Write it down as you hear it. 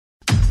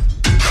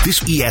This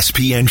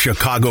ESPN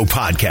Chicago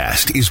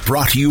podcast is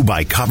brought to you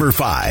by Cover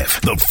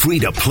 5, the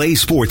free-to-play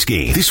sports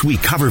game. This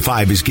week, Cover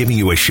 5 is giving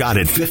you a shot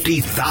at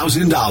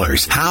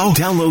 $50,000. How?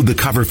 Download the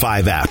Cover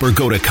 5 app or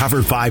go to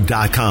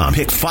cover5.com.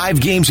 Pick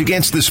 5 games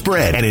against the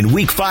spread. And in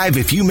week 5,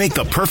 if you make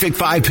the perfect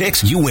 5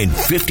 picks, you win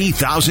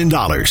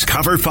 $50,000.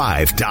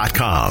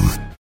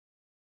 Cover5.com.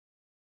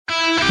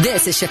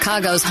 This is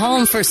Chicago's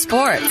home for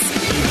sports.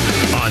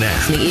 On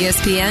app. The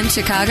ESPN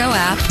Chicago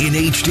app. In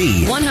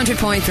HD.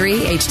 100.3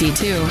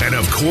 HD2. And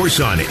of course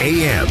on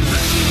AM.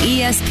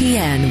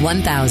 ESPN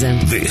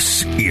 1000.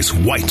 This is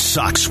White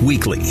Sox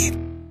Weekly.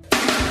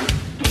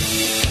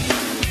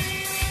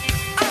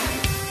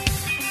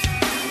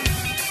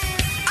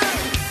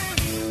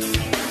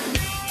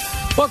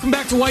 Welcome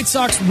back to White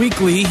Sox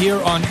Weekly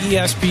here on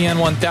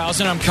ESPN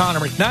 1000. I'm Connor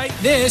McKnight.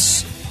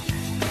 This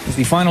is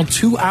the final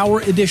 2-hour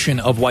edition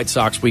of White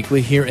Sox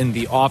Weekly here in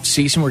the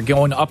off-season. We're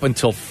going up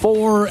until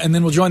 4, and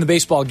then we'll join the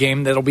baseball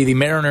game. That'll be the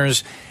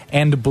Mariners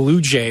and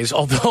Blue Jays.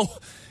 Although,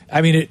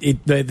 I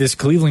mean, this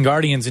Cleveland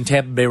Guardians and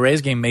Tampa Bay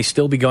Rays game may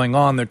still be going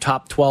on. They're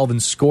top 12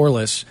 and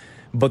scoreless,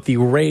 but the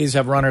Rays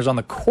have runners on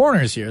the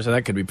corners here, so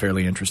that could be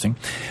fairly interesting.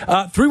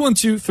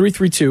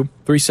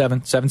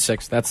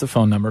 312-332-3776. That's the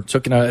phone number.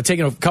 Taking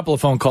a couple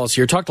of phone calls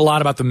here. Talked a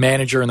lot about the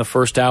manager in the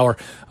first hour,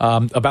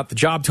 about the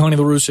job Tony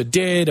La Russa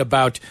did,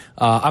 about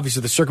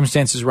obviously the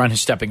circumstances around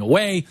his stepping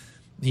away.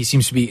 He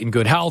seems to be in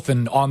good health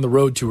and on the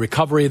road to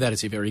recovery. That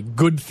is a very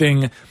good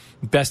thing.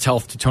 Best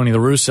health to Tony La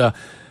Russa.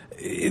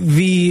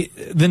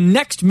 The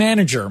next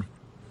manager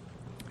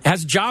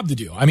has a job to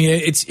do. I mean,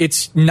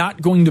 it's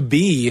not going to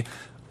be...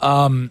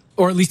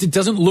 or at least it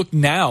doesn't look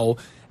now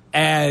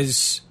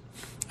as,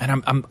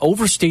 and I'm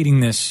overstating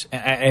this,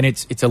 and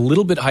it's a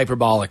little bit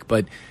hyperbolic,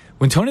 but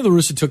when Tony La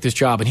Russa took this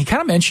job, and he kind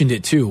of mentioned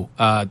it too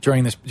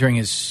during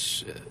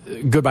his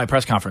goodbye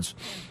press conference,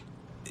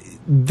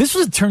 this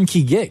was a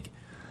turnkey gig.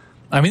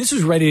 I mean, this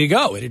was ready to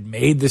go. It had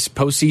made this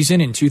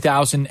postseason in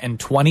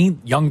 2020.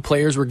 Young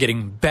players were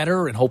getting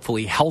better and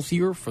hopefully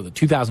healthier for the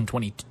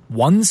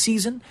 2021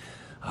 season.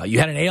 You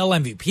had an AL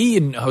MVP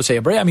in Jose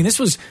Abreu. I mean, this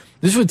was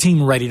a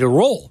team ready to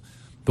roll.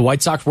 The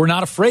White Sox were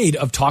not afraid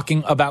of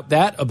talking about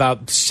that,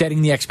 about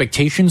setting the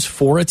expectations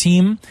for a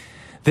team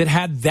that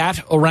had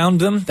that around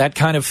them, that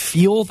kind of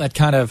feel, that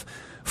kind of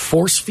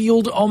force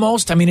field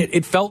almost. I mean,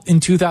 it felt in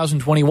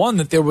 2021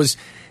 that there was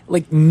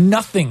like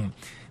nothing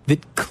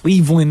that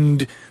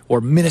Cleveland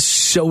or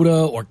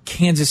Minnesota or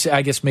Kansas,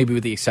 I guess maybe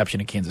with the exception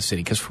of Kansas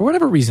City, because for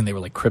whatever reason they were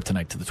like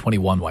kryptonite to the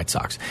 21 White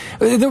Sox.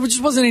 There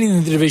just wasn't anything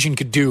that the division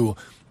could do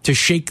to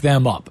shake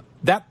them up.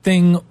 That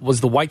thing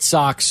was the White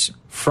Sox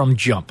from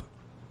jump.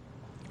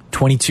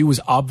 22 was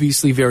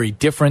obviously very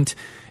different.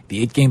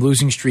 The 8-game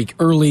losing streak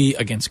early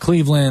against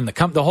Cleveland,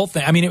 the whole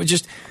thing. I mean, it was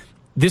just,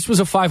 this was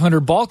a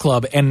 500 ball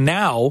club, and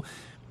now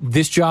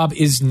this job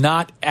is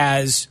not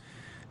as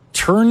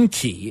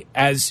turnkey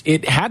as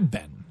it had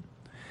been.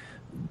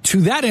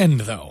 To that end,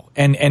 though,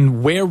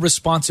 and where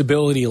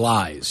responsibility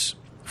lies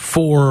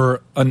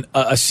for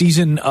a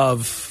season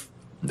of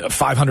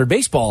 500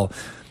 baseball,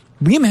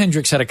 Liam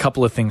Hendriks had a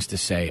couple of things to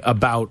say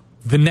about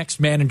the next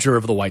manager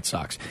of the White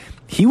Sox.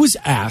 He was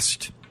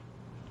asked,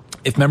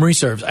 if memory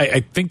serves,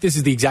 I think this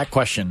is the exact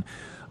question,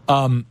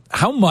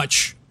 how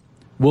much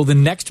will the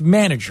next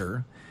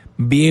manager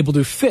be able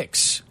to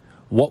fix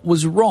what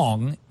was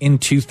wrong in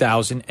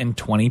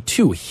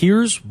 2022?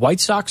 Here's White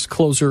Sox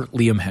closer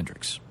Liam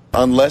Hendriks.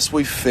 Unless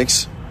we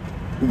fix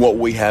what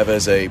we have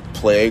as a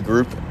player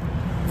group,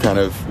 kind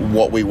of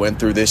what we went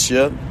through this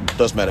year,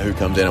 doesn't matter who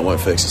comes in, it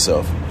won't fix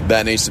itself.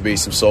 That needs to be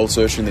some soul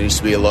searching. There needs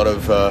to be a lot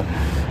of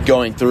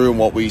going through and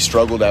what we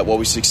struggled at, what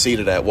we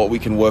succeeded at, what we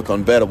can work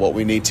on better, what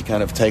we need to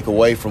kind of take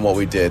away from what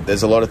we did.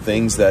 There's a lot of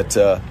things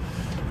that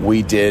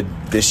we did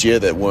this year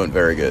that weren't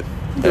very good.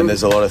 And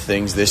there's a lot of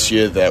things this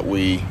year that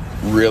we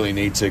really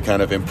need to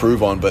kind of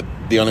improve on. But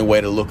the only way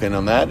to look in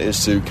on that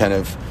is to kind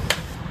of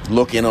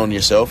look in on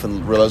yourself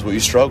and realize what you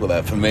struggled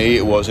at. For me,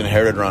 it was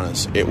inherited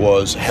runners. It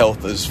was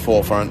health as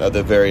forefront at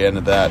the very end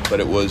of that. But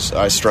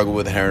I struggled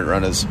with inherited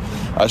runners.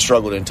 I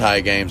struggled in tie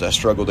games. I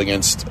struggled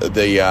against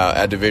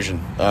our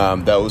division.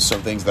 That was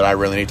some things that I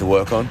really need to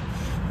work on.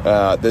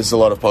 There's a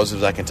lot of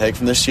positives I can take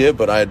from this year,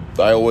 but I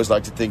always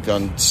like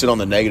to sit on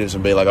the negatives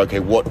and be like, okay,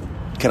 what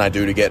can I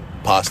do to get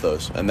past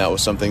those? And that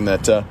was something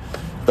that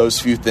those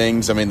few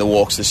things. I mean, the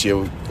walks this year,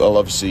 I'll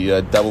obviously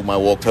doubled my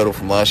walk total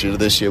from last year to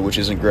this year, which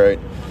isn't great.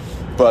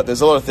 But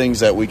there's a lot of things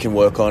that we can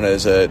work on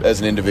as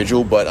an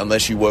individual, but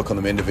unless you work on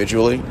them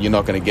individually, you're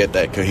not going to get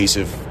that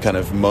cohesive kind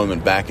of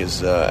moment back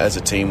as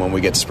a team when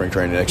we get to spring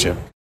training next year.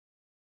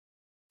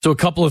 So a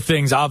couple of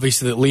things,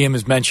 obviously, that Liam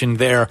has mentioned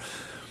there.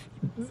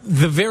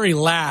 The very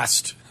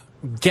last,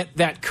 get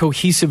that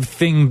cohesive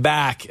thing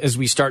back as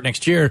we start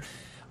next year.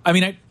 I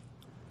mean,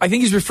 I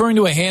think he's referring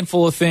to a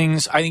handful of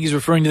things. I think he's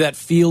referring to that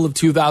feel of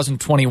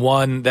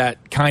 2021,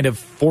 that kind of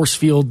force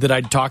field that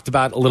I talked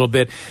about a little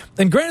bit.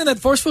 And granted, that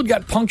force field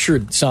got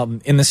punctured some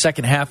in the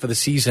second half of the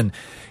season.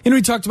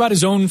 He talked about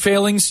his own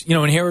failings,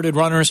 inherited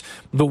runners,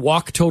 the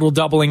walk total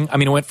doubling. I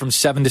mean, it went from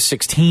 7 to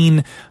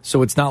 16,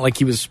 so it's not like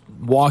he was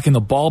walking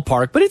the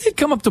ballpark, but it did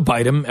come up to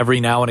bite him every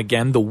now and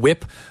again. The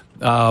whip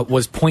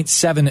was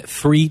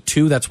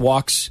 .732. That's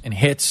walks and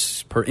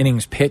hits per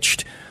innings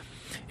pitched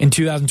in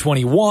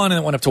 2021,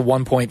 and it went up to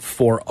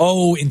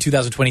 1.40 in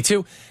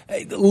 2022.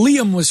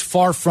 Liam was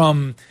far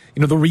from,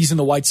 the reason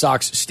the White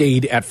Sox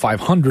stayed at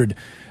 500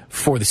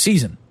 for the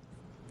season.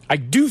 I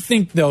do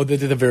think, though,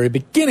 that at the very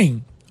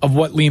beginning of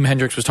what Liam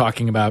Hendriks was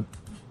talking about,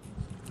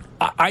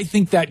 I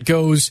think that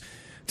goes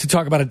to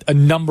talk about a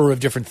number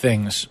of different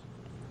things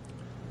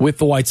with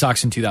the White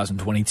Sox in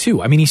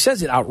 2022. I mean, he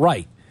says it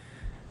outright.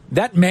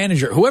 That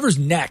manager, whoever's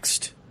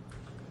next,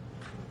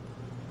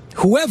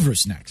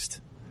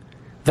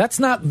 that's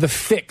not the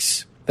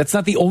fix. That's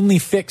not the only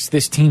fix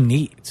this team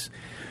needs.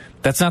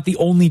 That's not the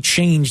only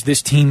change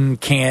this team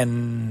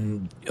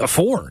can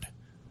afford,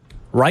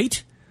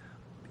 right?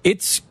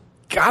 It's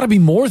got to be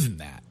more than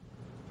that.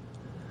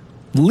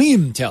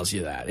 Liam tells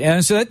you that.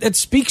 And so that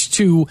speaks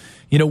to,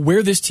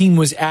 where this team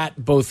was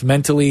at both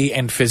mentally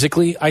and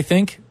physically, I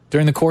think,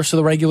 during the course of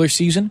the regular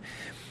season.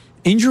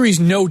 Injuries,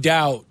 no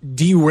doubt,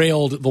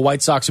 derailed the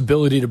White Sox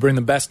ability to bring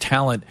the best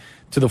talent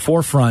to the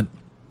forefront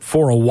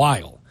for a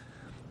while.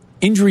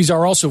 Injuries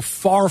are also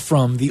far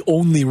from the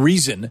only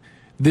reason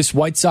this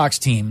White Sox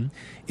team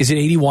is at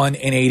 81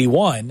 and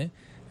 81,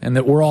 and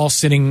that we're all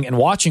sitting and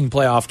watching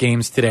playoff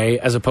games today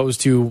as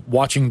opposed to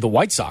watching the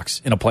White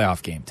Sox in a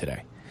playoff game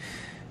today.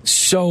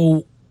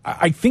 So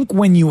I think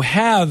when you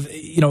have,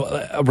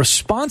 a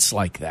response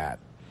like that,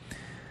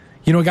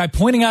 a guy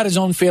pointing out his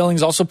own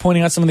failings, also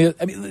pointing out some of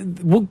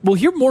the, we'll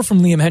hear more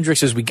from Liam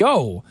Hendriks as we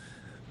go.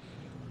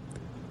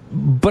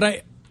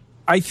 But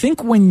I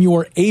think when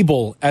you're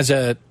able as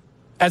a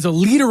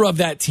leader of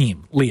that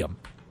team, Liam,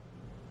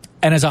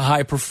 and as a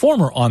high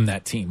performer on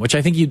that team, which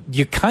I think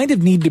you kind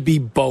of need to be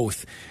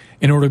both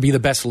in order to be the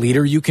best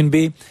leader you can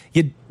be.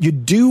 You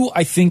do,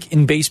 I think,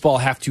 in baseball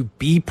have to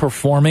be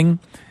performing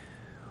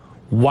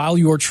while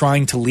you're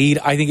trying to lead.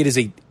 I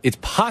think it's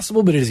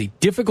possible, but it is a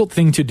difficult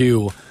thing to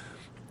do,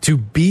 to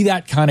be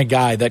that kind of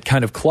guy, that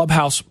kind of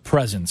clubhouse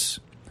presence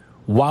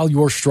while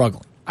you're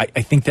struggling.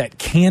 I think that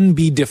can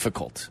be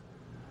difficult.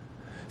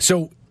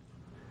 So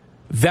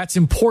that's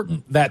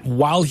important that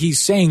while he's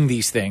saying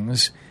these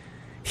things,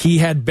 he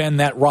had been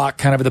that rock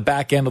kind of at the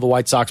back end of the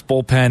White Sox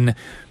bullpen,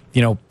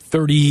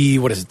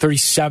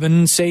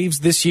 37 saves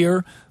this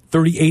year,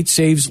 38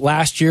 saves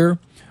last year,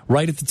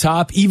 right at the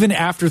top, even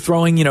after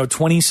throwing,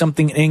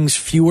 20-something innings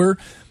fewer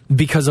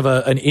because of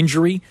an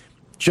injury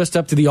just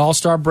up to the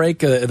All-Star break,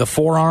 the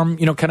forearm,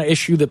 kind of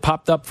issue that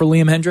popped up for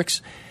Liam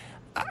Hendriks.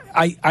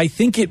 I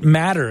think it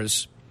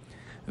matters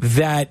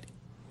that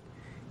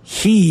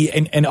he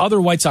and other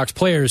White Sox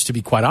players, to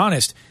be quite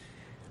honest,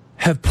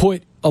 have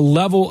put a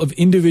level of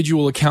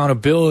individual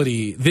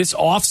accountability this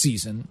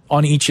offseason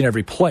on each and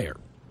every player.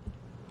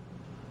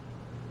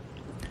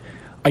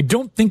 I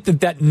don't think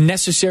that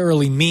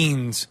necessarily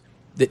means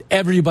that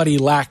everybody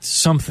lacked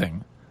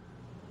something.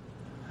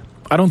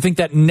 I don't think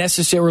that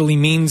necessarily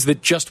means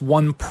that just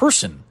one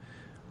person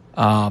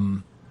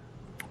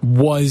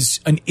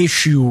was an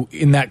issue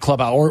in that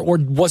clubhouse or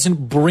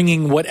wasn't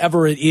bringing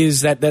whatever it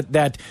is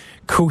that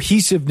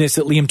cohesiveness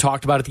that Liam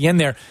talked about at the end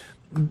there,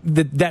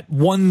 that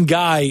one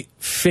guy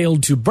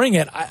failed to bring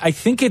it. I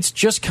think it's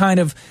just kind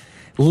of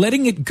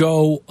letting it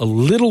go a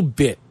little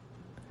bit.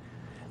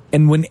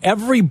 And when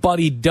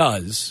everybody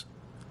does,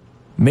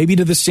 maybe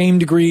to the same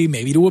degree,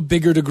 maybe to a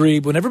bigger degree,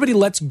 but when everybody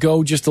lets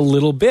go just a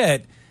little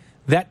bit,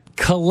 that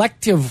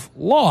collective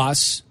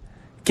loss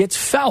gets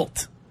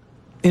felt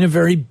in a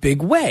very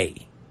big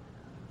way.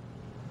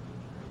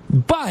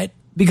 But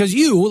because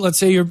let's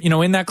say you're,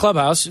 in that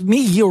clubhouse, me,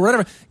 you, or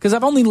whatever, because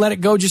I've only let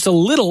it go just a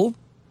little,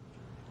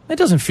 it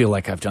doesn't feel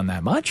like I've done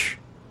that much.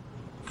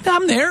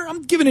 I'm there.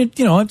 I'm giving it,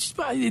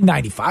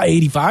 95,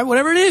 85,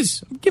 whatever it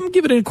is. I'm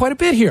giving it quite a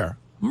bit here.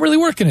 I'm really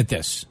working at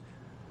this.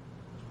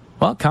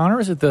 Well, Connor,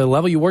 is it the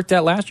level you worked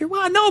at last year?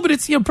 Well, no, but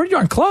it's pretty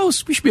darn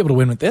close. We should be able to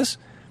win with this.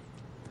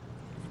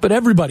 But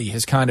everybody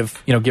has kind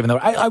of, given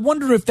that. I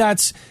wonder if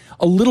that's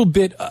a little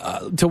bit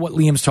to what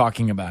Liam's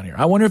talking about here.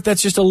 I wonder if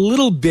that's just a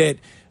little bit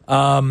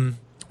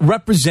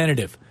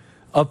representative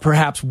of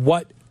perhaps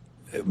what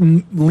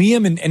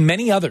Liam and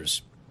many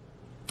others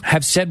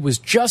have said was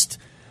just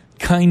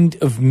kind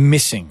of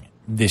missing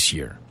this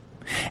year.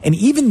 And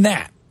even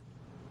that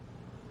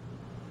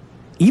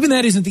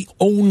isn't the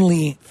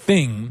only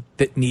thing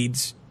that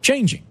needs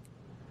changing.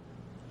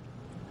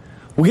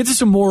 We'll get to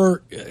some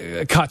more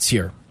cuts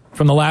here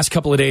from the last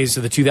couple of days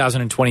of the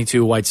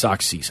 2022 White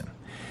Sox season.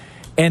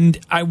 And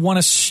I want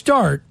to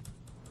start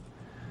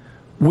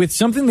with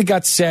something that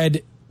got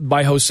said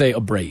by Jose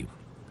Abreu.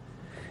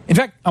 In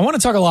fact, I want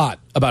to talk a lot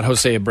about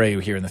Jose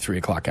Abreu here in the 3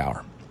 o'clock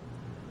hour.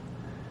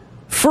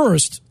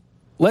 First,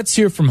 let's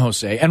hear from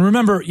Jose. And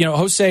remember,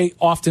 Jose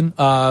often,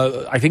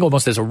 I think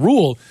almost as a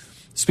rule,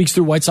 speaks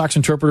through White Sox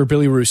interpreter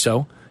Billy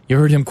Russo. You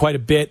heard him quite a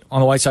bit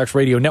on the White Sox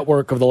radio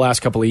network over the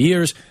last couple of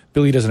years.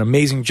 Billy does an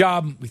amazing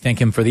job. We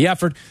thank him for the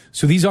effort.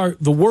 So these are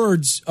the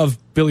words of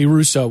Billy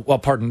Russo. Well,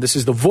 pardon, this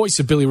is the voice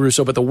of Billy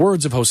Russo, but the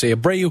words of Jose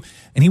Abreu.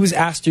 And he was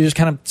asked to just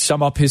kind of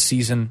sum up his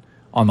season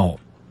on the whole.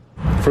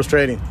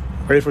 Frustrating.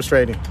 Very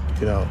frustrating.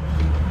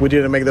 We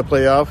didn't make the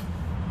playoff.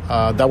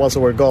 That was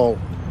our goal.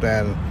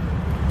 Then,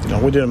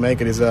 we didn't make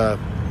it.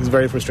 It's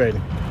very frustrating.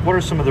 What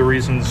are some of the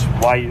reasons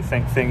why you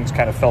think things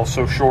kind of fell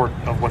so short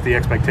of what the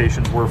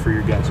expectations were for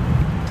you guys?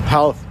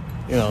 Health.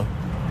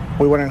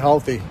 We weren't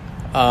healthy.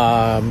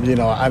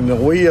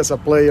 We as a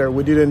player,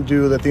 we didn't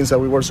do the things that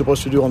we were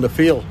supposed to do on the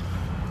field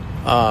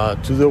to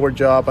do our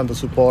job and to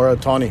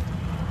support Tony.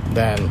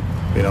 Then,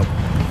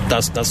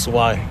 that's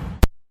why.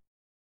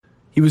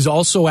 He was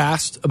also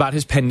asked about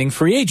his pending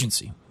free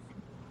agency.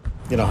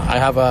 I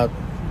have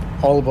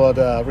all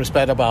but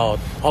respect about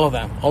all of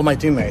them, all my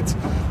teammates.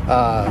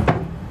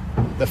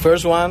 The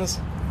first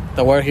ones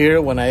that were here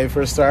when I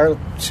first started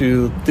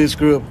to this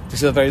group.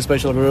 This is a very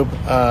special group.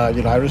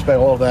 I respect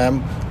all of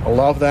them. I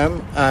love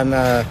them. And,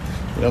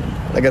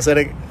 like I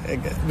said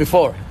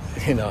before,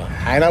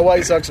 I'm a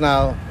White Sox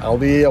now. I'll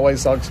be a White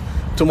Sox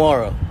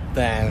tomorrow.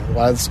 Then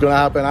what's going to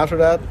happen after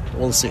that,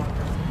 we'll see.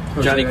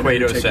 Johnny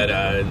Cueto said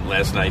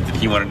last night that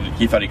he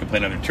thought he could play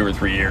another 2 or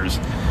 3 years.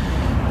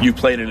 You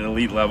played at an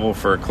elite level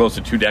for close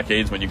to 2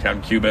 decades when you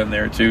count Cuba in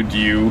there, too. Do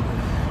you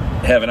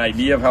have an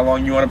idea of how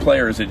long you want to play,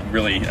 or is it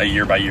really a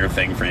year-by-year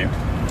thing for you?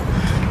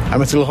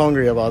 I'm still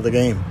hungry about the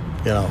game.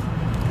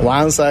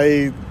 Once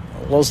I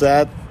lost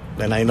that,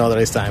 then I know that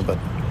it's time. But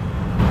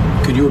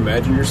could you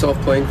imagine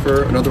yourself playing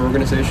for another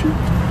organization?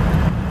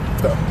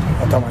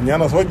 Hasta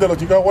mañana soy de los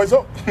Chicago White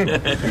Sox.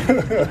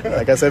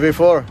 Like I said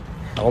before,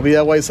 I'll be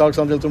at White Sox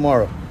until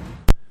tomorrow.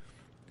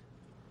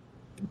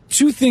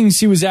 2 things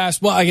he was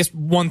asked. Well, I guess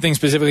one thing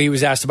specifically he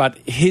was asked about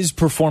his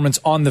performance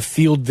on the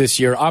field this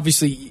year.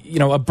 Obviously,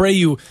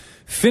 Abreu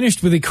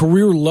finished with a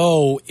career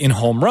low in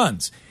home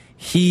runs.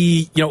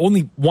 He,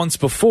 only once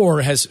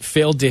before has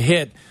failed to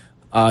hit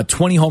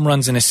 20 home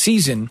runs in a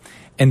season.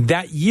 And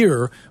that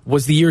year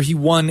was the year he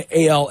won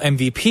AL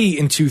MVP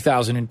in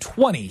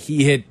 2020.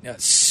 He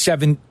hit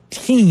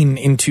 17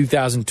 in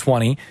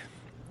 2020.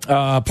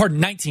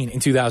 19 in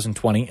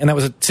 2020. And that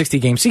was a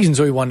 60-game season,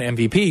 so he won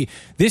MVP.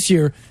 This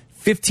year,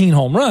 15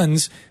 home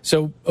runs.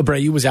 So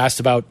Abreu was asked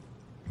about,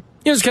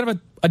 it's kind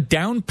of a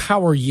down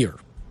power year.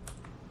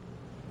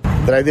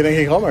 That I didn't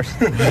hit homers.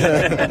 I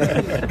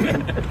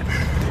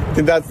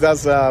think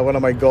that's one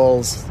of my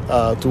goals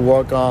to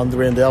work on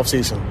during the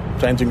offseason,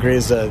 trying to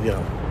increase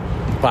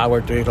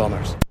power to hit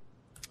homers.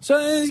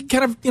 So he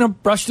kind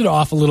of brushed it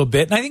off a little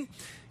bit. And I think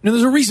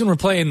there's a reason we're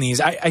playing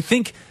these. I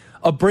think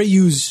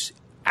Abreu's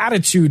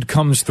attitude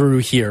comes through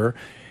here.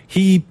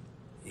 He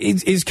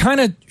is kind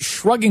of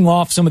shrugging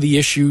off some of the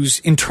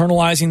issues,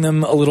 internalizing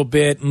them a little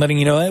bit, and letting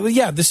you know,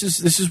 yeah, this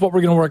is what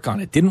we're going to work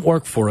on. It didn't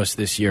work for us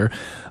this year,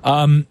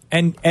 and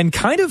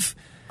kind of,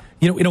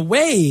 in a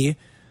way,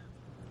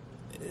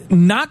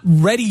 not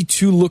ready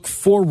to look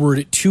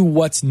forward to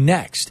what's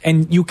next.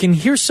 And you can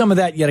hear some of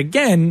that yet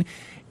again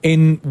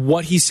in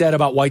what he said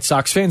about White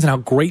Sox fans and how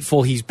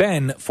grateful he's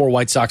been for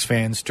White Sox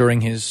fans during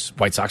his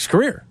White Sox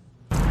career.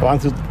 I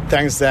want to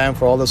thank them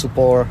for all the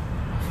support,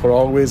 for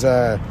always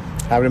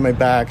having my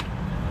back.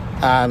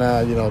 And,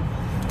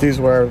 these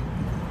were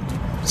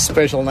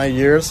special 9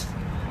 years,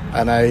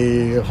 and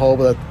I hope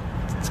that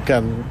it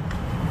can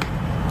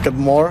get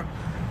more.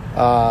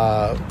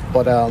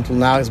 But until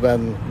now, it's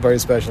been very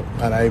special,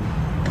 and I'm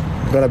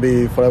going to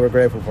be forever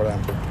grateful for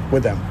them,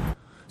 with them.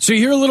 So you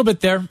hear a little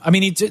bit there. I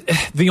mean,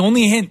 the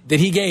only hint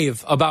that he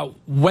gave about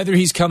whether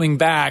he's coming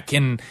back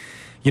and,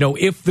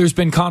 if there's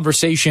been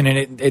conversation,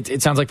 and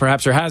it sounds like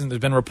perhaps there hasn't, there's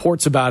been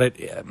reports about it,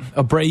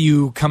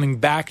 Abreu coming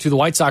back to the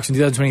White Sox in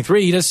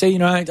 2023, he does say,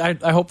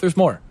 I hope there's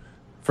more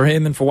for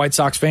him and for White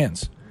Sox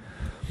fans.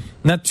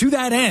 Now, to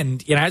that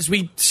end, as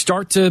we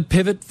start to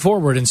pivot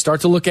forward and start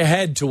to look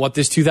ahead to what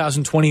this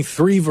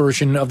 2023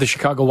 version of the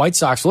Chicago White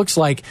Sox looks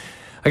like,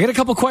 I got a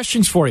couple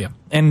questions for you,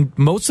 and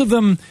most of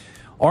them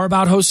are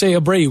about Jose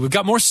Abreu. We've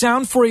got more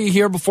sound for you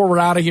here before we're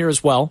out of here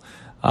as well.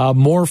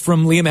 More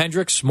from Liam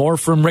Hendriks, more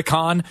from Rick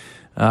Hahn,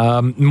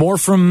 more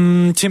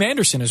from Tim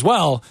Anderson as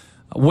well.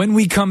 When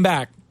we come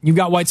back, you've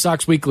got White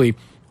Sox Weekly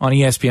on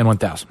ESPN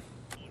 1000.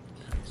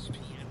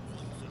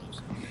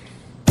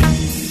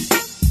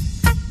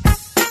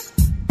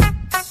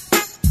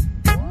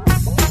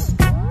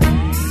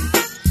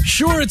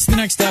 Sure, it's the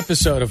next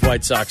episode of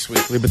White Sox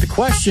Weekly, but the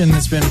question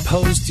that's been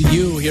posed to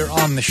you here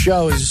on the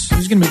show is,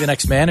 who's going to be the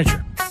next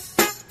manager?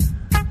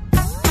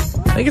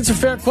 I think it's a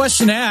fair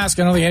question to ask.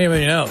 I don't think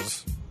anybody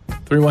knows.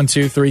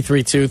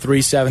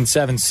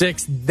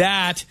 312-332-3776.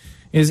 That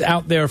is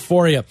out there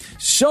for you.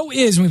 So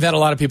we've had a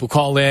lot of people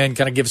call in,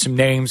 kind of give some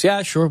names.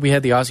 Yeah, sure, we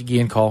had the Ozzie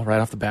Guillen call right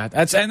off the bat.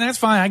 That's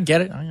fine. I get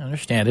it. I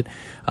understand it.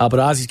 But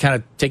Ozzie's kind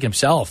of taken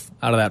himself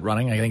out of that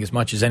running, I think, as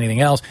much as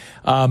anything else.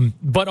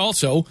 But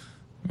also,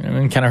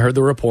 and kind of heard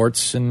the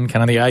reports and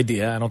kind of the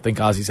idea. I don't think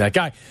Ozzy's that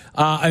guy.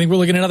 I think we're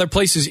looking at other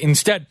places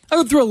instead.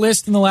 I'll go through a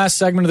list in the last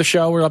segment of the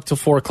show. We're up till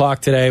 4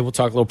 o'clock today. We'll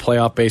talk a little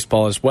playoff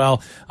baseball as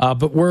well.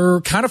 But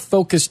we're kind of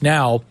focused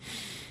now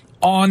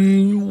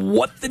on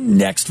what the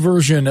next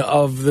version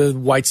of the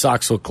White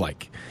Sox look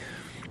like.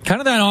 Kind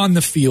of that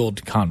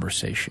on-the-field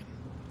conversation.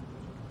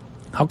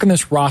 How can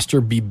this roster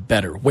be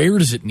better? Where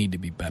does it need to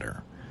be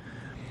better?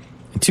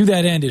 And to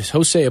that end, is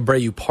Jose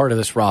Abreu part of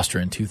this roster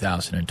in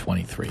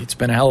 2023? It's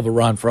been a hell of a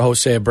run for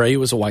Jose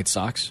Abreu as a White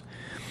Sox.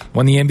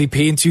 Won the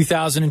MVP in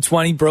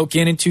 2020, broke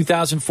in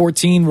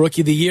 2014,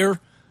 Rookie of the Year.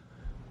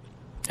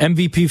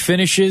 MVP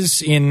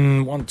finishes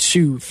in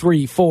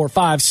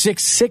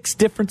 6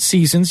 different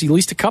seasons. At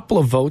least a couple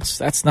of votes.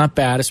 That's not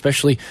bad,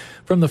 especially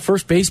from the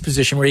first base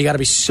position where you got to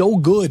be so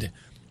good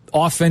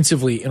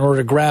offensively in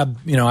order to grab,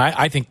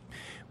 I think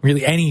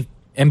really any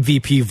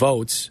MVP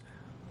votes.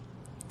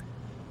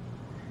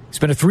 He's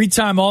been a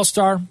 3-time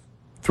All-Star,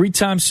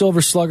 3-time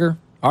Silver Slugger.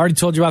 I already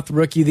told you about the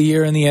Rookie of the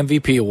Year and the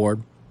MVP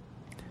award.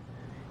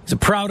 He's a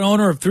proud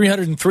owner of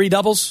 303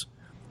 doubles,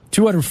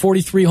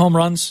 243 home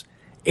runs,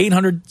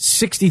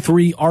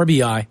 863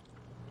 RBI.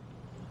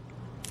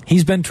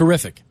 He's been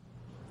terrific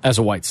as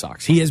a White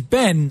Sox. He has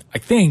been, I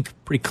think,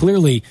 pretty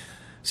clearly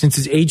since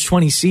his age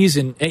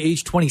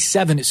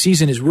 27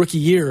 season, his rookie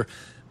year,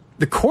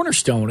 the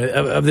cornerstone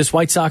of this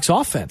White Sox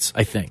offense,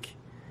 I think.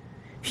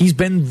 He's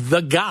been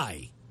the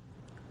guy,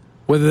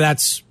 whether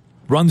that's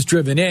runs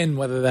driven in,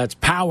 whether that's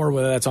power,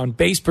 whether that's on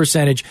base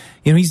percentage.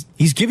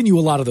 He's given you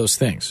a lot of those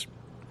things.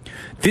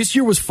 This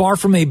year was far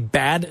from a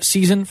bad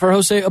season for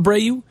Jose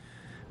Abreu,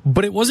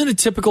 but it wasn't a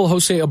typical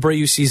Jose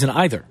Abreu season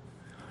either.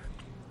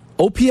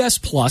 OPS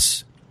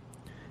Plus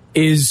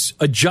is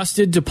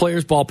adjusted to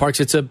players' ballparks.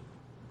 It's a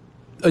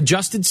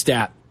adjusted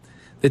stat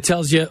that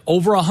tells you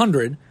over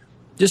 100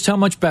 just how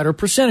much better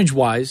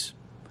percentage-wise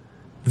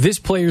this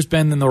player's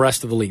been than the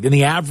rest of the league, than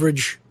the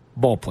average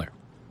ball player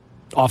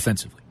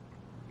offensively.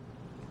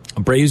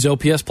 Abreu's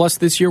OPS Plus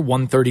this year,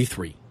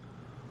 133.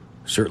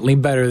 Certainly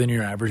better than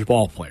your average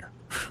ball player.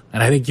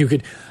 And I think you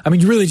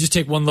really just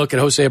take one look at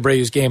Jose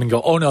Abreu's game and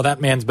go, oh no,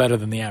 that man's better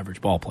than the average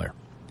ball player.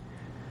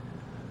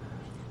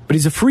 But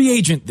he's a free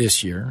agent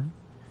this year.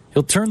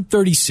 He'll turn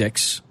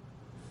 36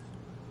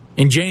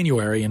 in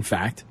January, in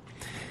fact.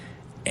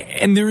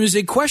 And there is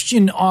a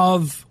question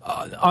of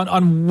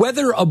on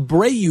whether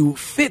Abreu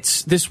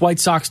fits this White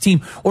Sox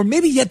team. Or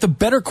maybe yet the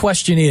better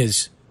question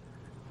is,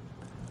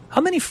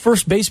 how many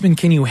first basemen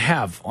can you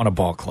have on a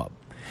ball club?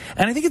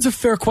 And I think it's a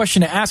fair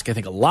question to ask. I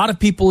think a lot of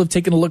people have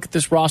taken a look at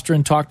this roster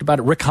and talked about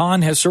it. Rick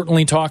Hahn has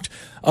certainly talked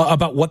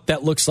about what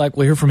that looks like.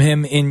 We'll hear from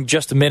him in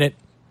just a minute.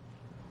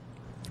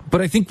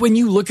 But I think when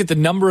you look at the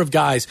number of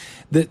guys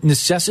that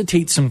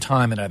necessitate some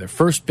time at either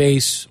first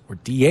base or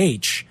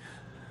DH,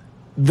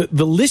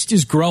 the list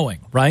is growing,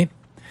 right?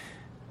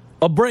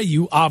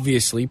 Abreu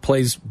obviously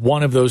plays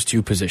one of those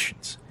two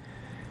positions.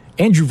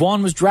 Andrew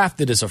Vaughn was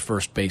drafted as a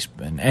first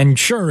baseman and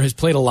sure has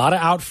played a lot of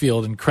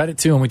outfield, and credit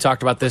to him. We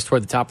talked about this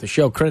toward the top of the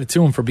show. Credit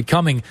to him for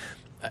becoming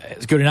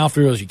as good an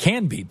outfielder as you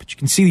can be, but you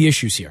can see the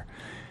issues here.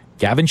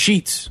 Gavin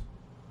Sheets,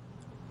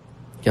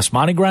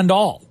 Yasmani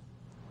Grandal,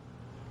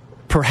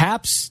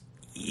 perhaps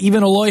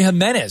even Eloy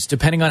Jimenez,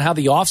 depending on how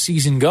the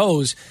offseason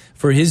goes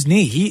for his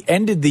knee. He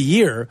ended the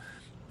year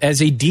as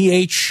a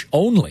DH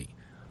only.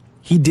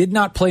 He did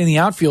not play in the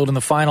outfield in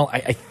the final,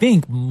 I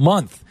think,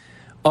 month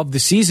of the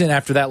season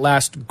after that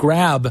last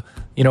grab,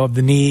 of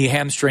the knee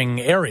hamstring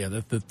area,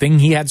 the thing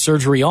he had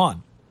surgery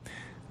on.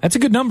 That's a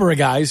good number of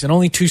guys and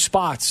only 2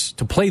 spots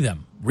to play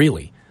them,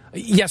 really.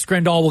 Yes,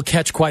 Grandal will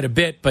catch quite a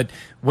bit, but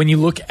when you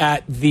look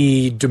at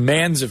the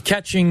demands of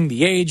catching,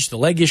 the age, the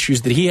leg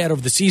issues that he had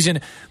over the season,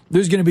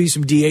 there's going to be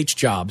some DH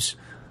jobs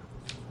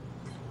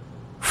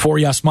for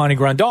Yasmani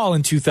Grandal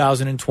in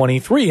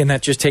 2023, and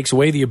that just takes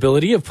away the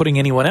ability of putting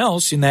anyone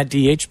else in that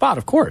DH spot,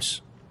 of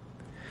course.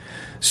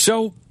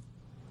 So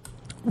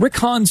Rick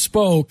Hahn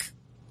spoke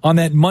on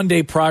that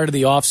Monday prior to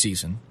the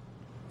offseason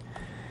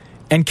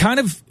and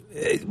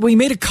he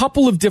made a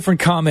couple of different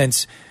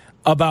comments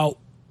about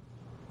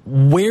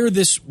where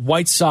this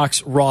White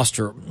Sox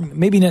roster,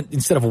 maybe not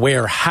instead of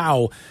where,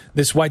 how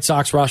this White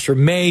Sox roster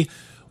may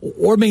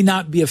or may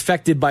not be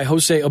affected by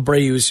Jose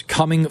Abreu's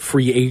coming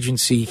free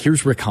agency.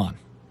 Here's Rick Hahn.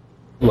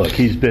 Look,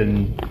 he's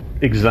been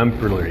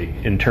exemplary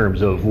in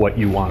terms of what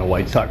you want a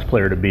White Sox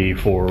player to be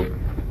for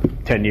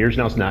 10 years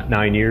now. It's not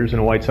 9 years in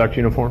a White Sox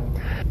uniform.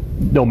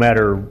 No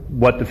matter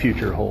what the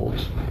future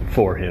holds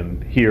for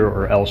him here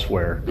or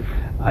elsewhere,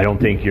 I don't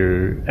think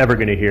you're ever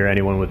going to hear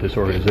anyone with this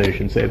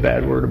organization say a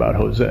bad word about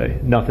Jose.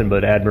 Nothing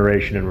but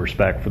admiration and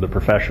respect for the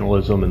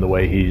professionalism and the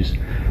way he's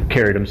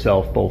carried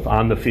himself both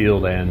on the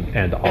field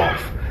and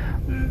off.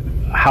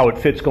 How it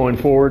fits going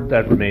forward,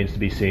 that remains to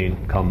be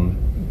seen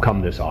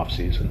come this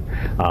offseason.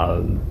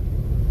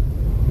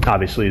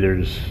 Obviously,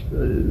 there's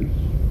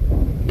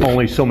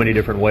only so many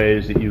different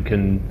ways that you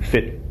can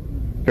fit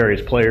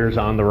various players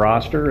on the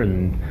roster,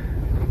 and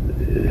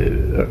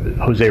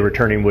Jose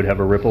returning would have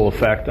a ripple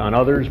effect on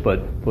others,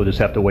 but we'll just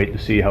have to wait to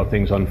see how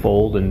things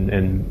unfold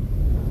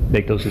and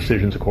make those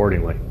decisions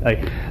accordingly.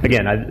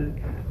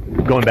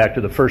 Going back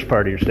to the first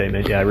part of your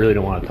statement, I really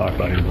don't want to talk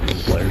about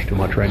individual players too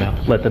much right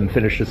now. Let them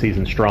finish the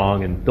season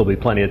strong, and there'll be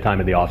plenty of time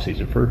in the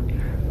offseason for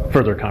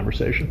further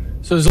conversation.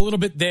 So there's a little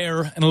bit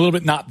there and a little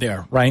bit not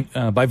there, right?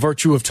 By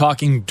virtue of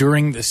talking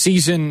during the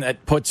season,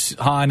 that puts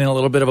Hahn in a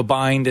little bit of a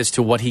bind as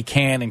to what he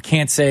can and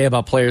can't say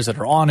about players that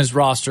are on his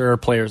roster,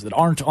 players that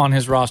aren't on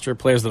his roster,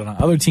 players that are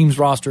on other teams'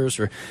 rosters.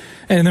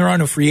 And there are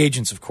no free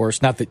agents, of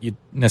course. Not that you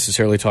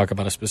necessarily talk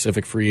about a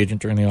specific free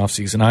agent during the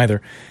offseason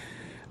either.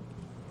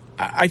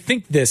 I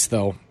think this,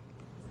 though,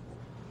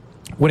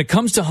 when it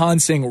comes to Hahn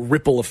saying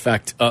ripple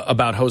effect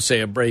about Jose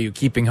Abreu,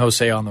 keeping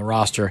Jose on the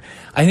roster,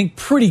 I think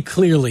pretty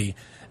clearly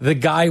the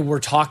guy we're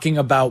talking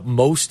about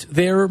most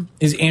there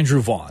is Andrew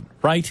Vaughn,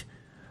 right?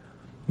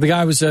 The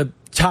guy was a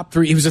top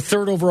 3. He was a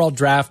 3rd overall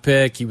draft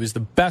pick. He was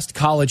the best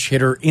college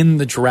hitter in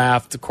the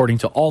draft, according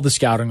to all the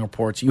scouting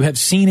reports. You have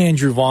seen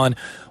Andrew Vaughn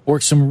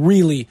work some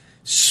really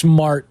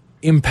smart,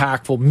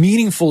 impactful,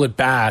 meaningful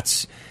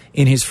at-bats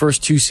in his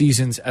first 2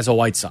 seasons as a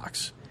White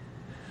Sox.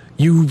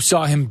 You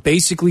saw him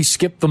basically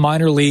skip the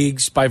minor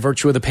leagues by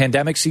virtue of the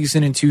pandemic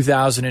season in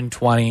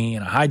 2020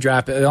 and a high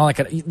draft. All that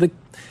kind of,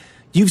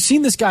 you've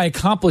seen this guy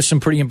accomplish some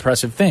pretty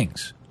impressive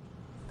things.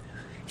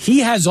 He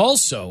has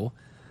also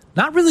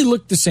not really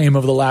looked the same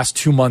over the last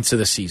 2 months of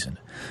the season.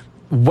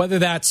 Whether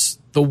that's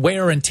the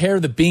wear and tear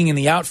that being in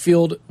the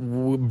outfield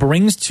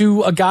brings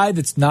to a guy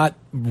that's not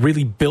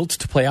really built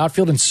to play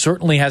outfield and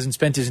certainly hasn't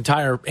spent his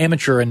entire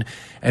amateur and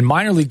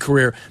minor league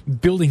career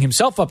building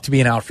himself up to be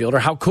an outfielder.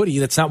 How could he?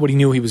 That's not what he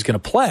knew he was going to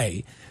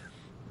play.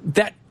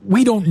 That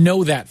we don't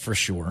know that for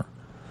sure.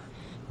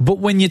 But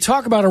when you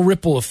talk about a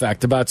ripple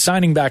effect, about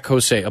signing back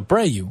Jose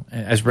Abreu,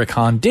 as Rick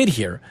Hahn did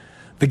here,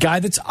 the guy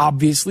that's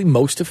obviously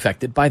most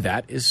affected by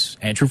that is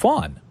Andrew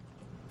Vaughn,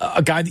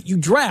 a guy that you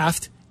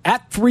draft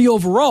at 3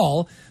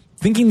 overall,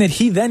 thinking that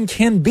he then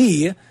can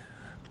be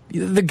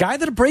the guy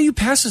that Abreu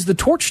passes the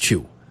torch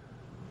to.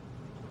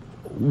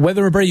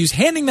 Whether Abreu's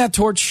handing that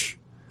torch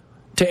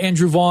to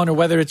Andrew Vaughn or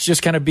whether it's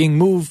just kind of being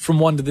moved from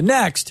one to the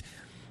next,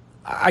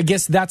 I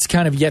guess that's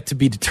kind of yet to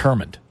be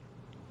determined.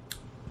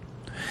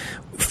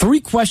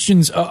 3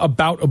 questions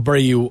about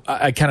Abreu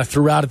I kind of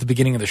threw out at the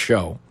beginning of the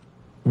show.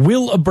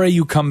 Will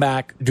Abreu come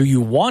back? Do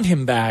you want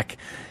him back?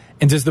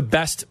 And does the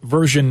best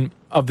version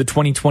of the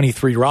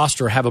 2023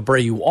 roster have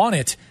Abreu on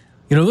it?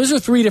 Those are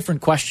 3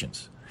 different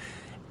questions.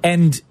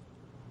 And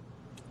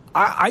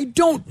I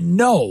don't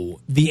know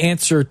the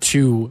answer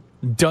to,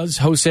 does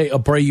Jose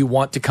Abreu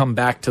want to come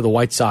back to the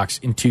White Sox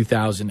in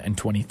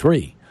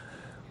 2023?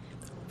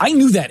 I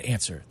knew that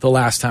answer the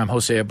last time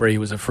Jose Abreu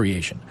was a free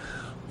agent.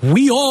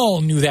 We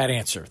all knew that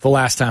answer the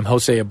last time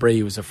Jose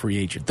Abreu was a free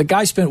agent. The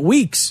guy spent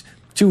weeks,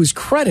 to his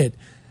credit,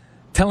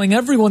 telling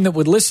everyone that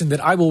would listen that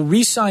I will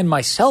re-sign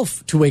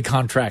myself to a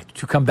contract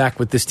to come back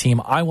with this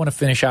team. I want to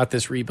finish out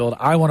this rebuild.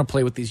 I want to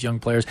play with these young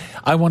players.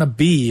 I want to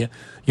be,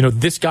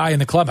 this guy in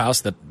the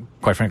clubhouse that,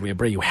 quite frankly,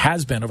 Abreu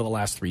has been over the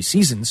last 3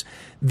 seasons,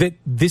 that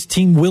this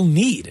team will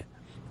need.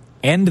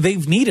 And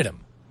they've needed him,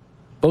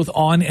 both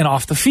on and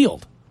off the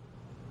field.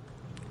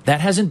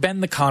 That hasn't been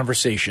the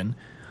conversation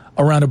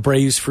around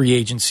Abreu's free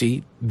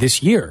agency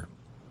this year.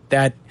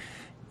 That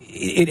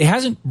it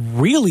hasn't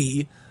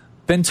really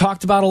been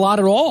talked about a lot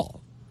at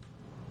all.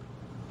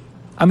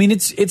 I mean,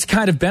 it's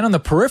kind of been on the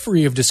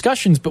periphery of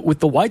discussions, but with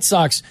the White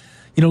Sox,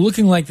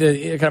 looking like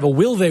the kind of a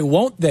will they,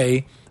 won't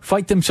they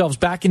fight themselves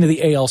back into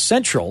the AL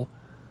Central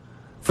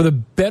for the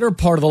better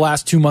part of the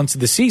last 2 months of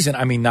the season.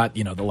 I mean, not,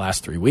 the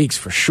last 3 weeks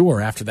for sure.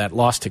 After that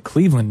loss to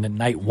Cleveland in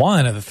night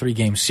 1 of the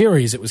 3-game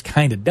series, it was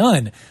kind of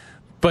done.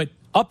 But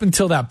up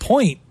until that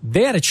point,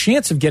 they had a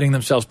chance of getting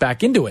themselves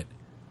back into it.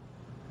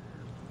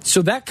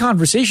 So that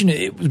conversation,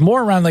 it was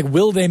more around like,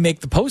 will they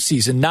make the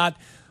postseason, not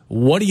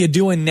what are you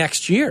doing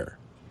next year?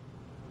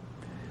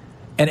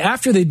 And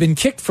after they'd been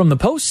kicked from the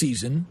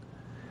postseason,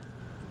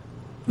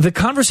 the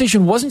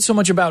conversation wasn't so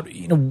much about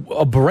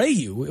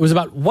Abreu. It was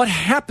about what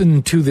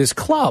happened to this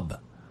club.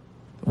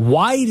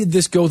 Why did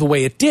this go the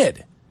way it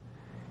did?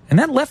 And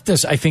that left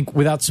us, I think,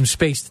 without some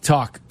space to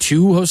talk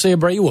to Jose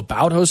Abreu,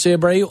 about Jose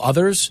Abreu,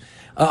 others,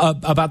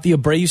 about the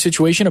Abreu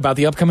situation, about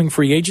the upcoming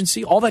free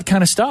agency, all that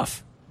kind of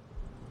stuff.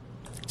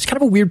 It's kind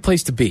of a weird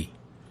place to be.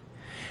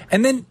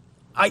 And then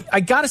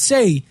I got to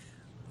say,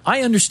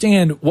 I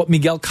understand what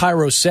Miguel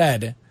Cairo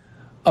said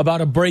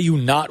about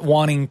Abreu not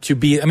wanting to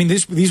be. I mean,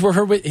 these were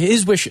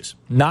his wishes,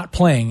 not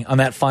playing on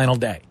that final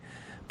day.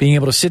 Being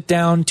able to sit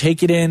down,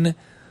 take it in,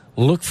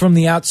 look from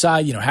the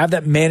outside, have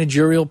that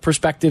managerial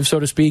perspective, so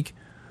to speak.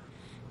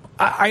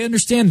 I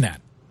understand that,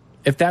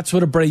 if that's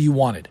what Abreu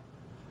wanted.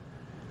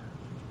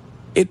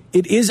 It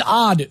is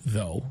odd,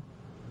 though,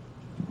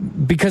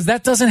 because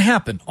that doesn't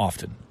happen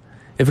often.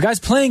 If a guy's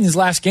playing his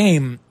last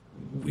game,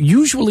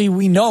 usually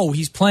we know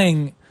he's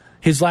playing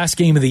his last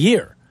game of the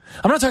year.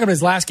 I'm not talking about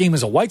his last game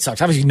as a White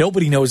Sox. Obviously,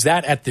 nobody knows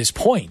that at this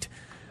point.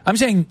 I'm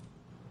saying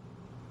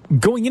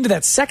going into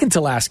that second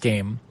to last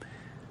game,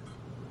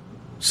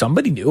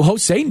 somebody knew,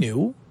 Jose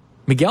knew,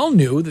 Miguel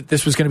knew that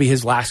this was going to be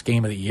his last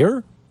game of the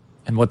year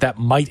and what that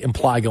might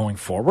imply going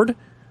forward.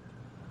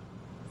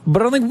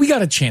 But I don't think we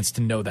got a chance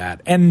to know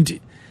that. And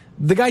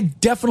the guy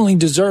definitely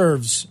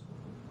deserves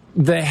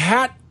the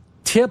hat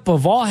tip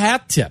of all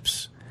hat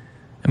tips.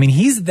 I mean,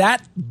 he's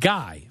that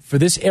guy for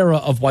this era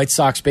of White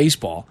Sox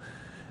baseball.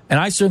 And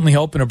I certainly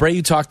hope, and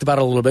Abreu talked about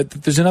it a little bit,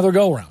 that there's another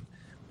go-around,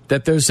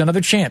 that there's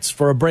another chance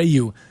for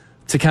Abreu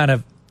to kind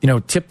of,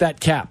 tip that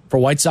cap for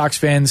White Sox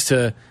fans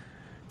to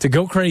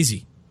go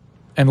crazy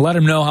and let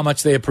him know how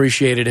much they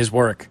appreciated his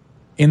work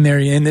in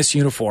this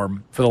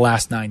uniform for the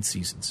last 9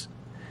 seasons.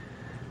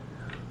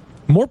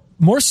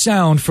 More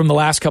sound from the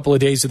last couple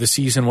of days of the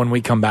season when we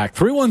come back.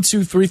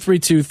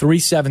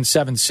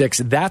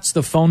 312-332-3776. That's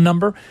the phone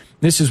number.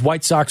 This is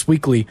White Sox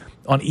Weekly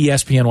on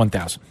ESPN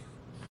 1000.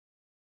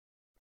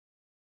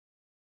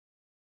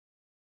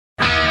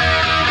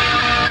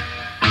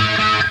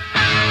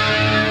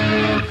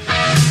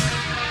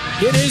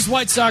 It is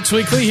White Sox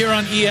Weekly here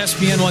on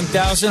ESPN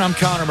 1000. I'm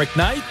Connor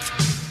McKnight.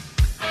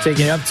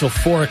 Taking it up till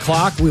 4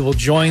 o'clock, we will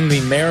join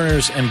the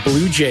Mariners and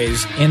Blue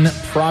Jays in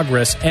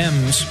progress.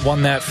 M's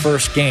won that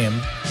first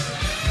game.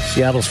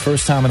 Seattle's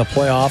first time in the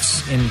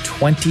playoffs in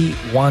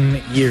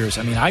 21 years.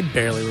 I mean, I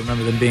barely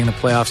remember them being in the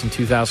playoffs in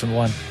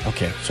 2001.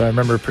 Okay, so I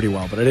remember it pretty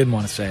well, but I didn't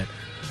want to say it.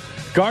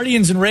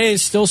 Guardians and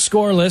Rays still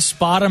scoreless.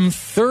 Bottom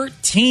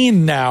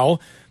 13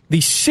 now. The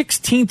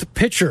 16th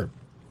pitcher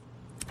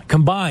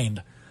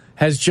combined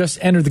has just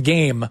entered the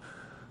game.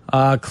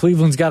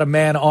 Cleveland's got a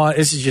man on.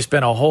 This has just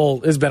been a whole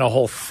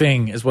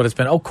thing, is what it's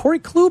been. Oh, Corey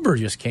Kluber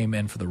just came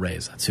in for the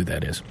Rays. That's who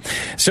that is.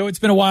 So it's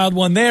been a wild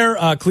one there.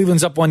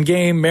 Cleveland's up 1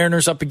 game.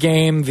 Mariners up a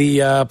game.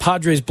 The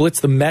Padres blitzed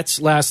the Mets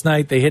last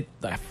night. They hit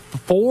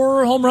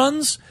 4 home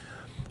runs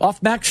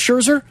off Max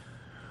Scherzer,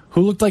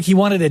 who looked like he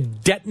wanted to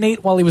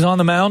detonate while he was on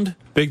the mound.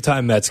 Big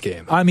time Mets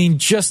game. I mean,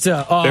 just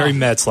very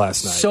Mets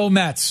last night. So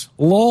Mets,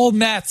 lol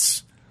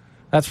Mets.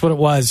 That's what it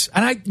was.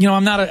 And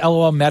I'm not an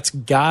LOL Mets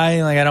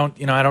guy. Like I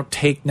don't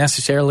take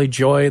necessarily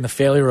joy in the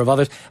failure of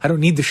others. I don't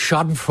need the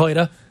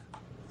schadenfreude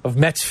of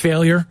Mets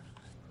failure.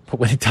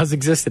 But when it does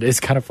exist, it is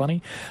kind of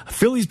funny.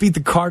 Phillies beat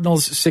the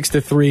Cardinals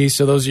 6-3.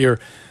 So those are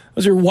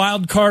your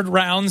wild card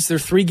rounds. They're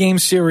 3-game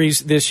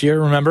series this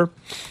year, remember.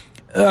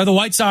 The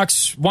White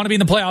Sox want to be in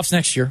the playoffs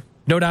next year.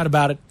 No doubt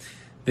about it.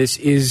 This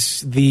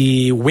is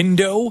the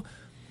window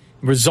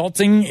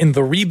resulting in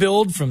the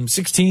rebuild from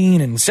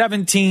 16 and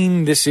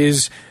 17. This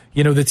is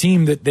the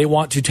team that they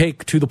want to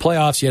take to the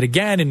playoffs yet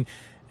again and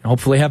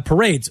hopefully have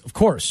parades, of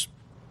course.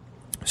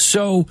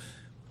 So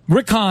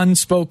Rick Hahn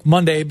spoke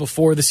Monday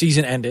before the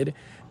season ended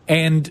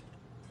and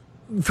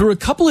threw a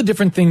couple of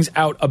different things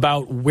out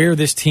about where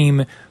this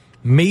team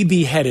may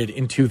be headed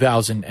in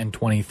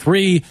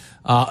 2023.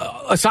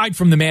 Aside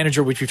from the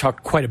manager, which we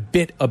talked quite a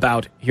bit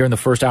about here in the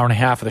first hour and a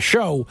half of the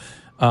show.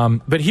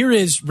 But here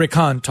is Rick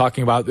Hahn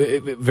talking about,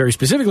 very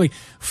specifically,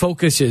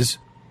 focuses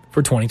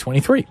for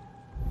 2023.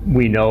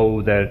 We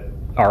know that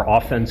our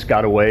offense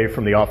got away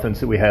from the offense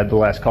that we had the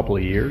last couple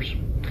of years,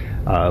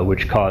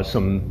 which caused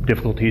some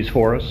difficulties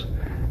for us.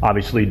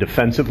 Obviously,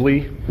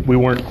 defensively, we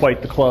weren't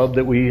quite the club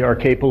that we are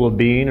capable of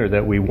being or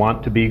that we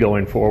want to be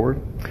going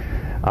forward.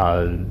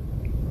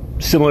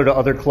 Similar to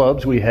other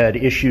clubs, we had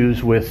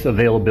issues with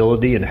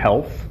availability and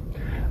health.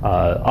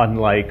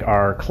 Unlike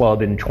our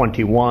club in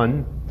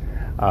 21,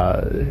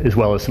 as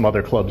well as some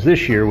other clubs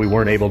this year, we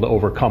weren't able to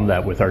overcome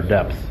that with our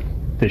depth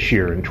this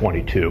year in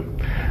 22.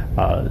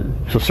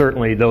 So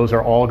certainly those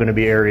are all going to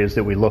be areas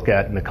that we look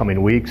at in the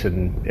coming weeks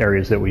and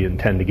areas that we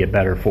intend to get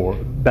better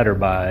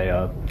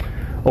by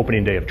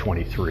opening day of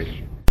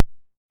 23.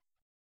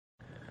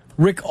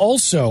 Rick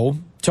also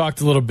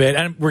talked a little bit,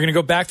 and we're going to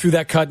go back through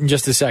that cut in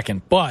just a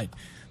second, but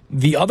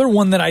the other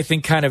one that I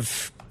think kind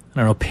of,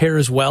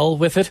 pairs well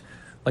with it,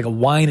 like a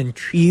wine and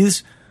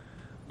cheese,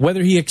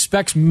 whether he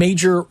expects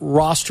major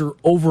roster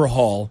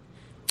overhaul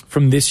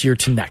from this year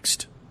to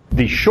next.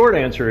 The short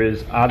answer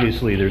is,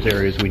 obviously, there's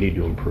areas we need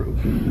to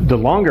improve. The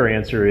longer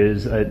answer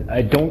is,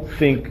 I don't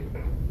think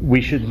we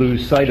should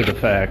lose sight of the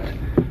fact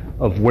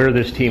of where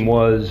this team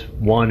was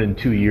 1 and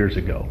 2 years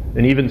ago,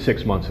 and even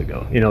 6 months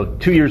ago.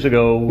 2 years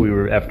ago, we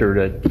were,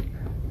 after the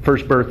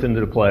first berth into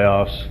the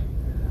playoffs,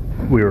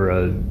 we were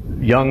a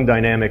young,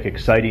 dynamic,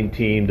 exciting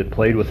team that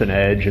played with an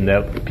edge and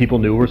that people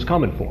knew was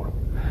coming for them.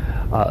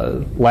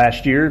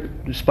 Last year,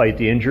 despite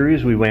the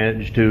injuries, we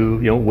managed to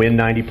win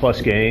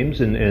 90-plus games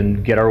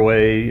and get our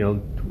way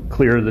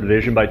clear of the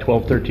division by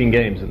 12, 13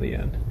 games in the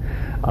end.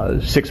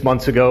 6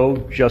 months ago,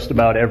 just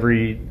about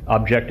every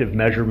objective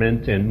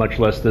measurement and much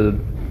less the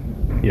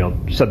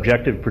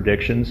subjective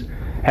predictions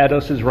had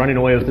us as running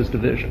away with this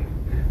division.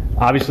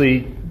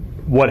 Obviously,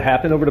 what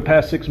happened over the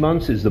past 6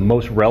 months is the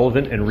most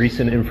relevant and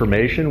recent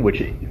information,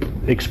 which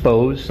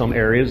exposed some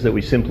areas that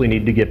we simply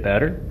need to get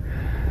better.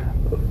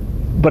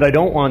 But I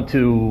don't want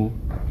to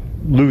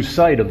lose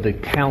sight of the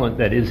talent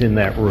that is in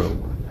that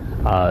room.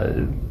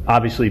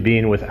 Obviously,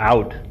 being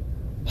without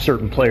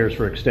certain players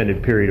for an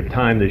extended period of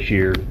time this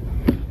year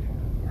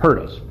hurt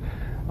us.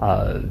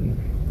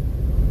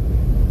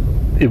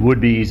 It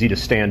would be easy to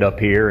stand up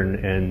here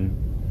and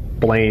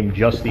blame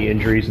just the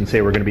injuries and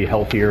say we're going to be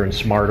healthier and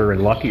smarter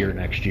and luckier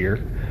next year,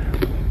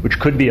 which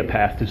could be a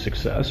path to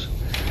success.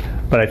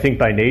 But I think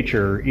by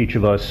nature, each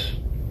of us,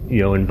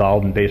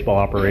 involved in baseball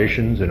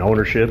operations and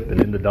ownership and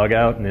in the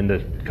dugout and in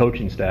the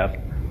coaching staff,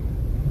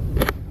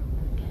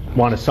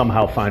 want to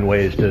somehow find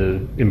ways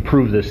to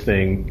improve this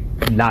thing,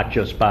 not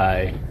just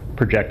by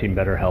projecting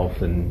better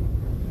health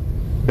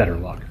and better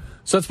luck.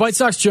 So it's White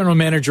Sox general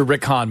manager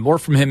Rick Hahn. More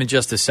from him in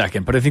just a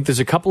second. But I think there's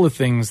a couple of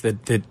things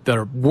that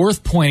are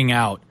worth pointing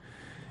out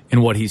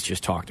in what he's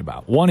just talked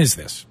about. One is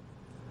this.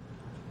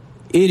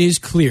 It is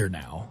clear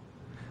now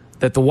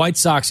that the White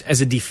Sox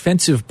as a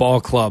defensive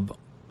ball club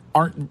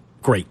aren't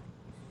great.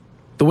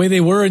 The way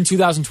they were in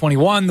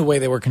 2021, the way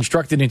they were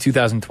constructed in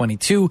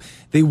 2022,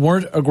 they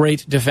weren't a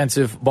great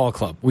defensive ball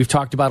club. We've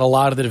talked about a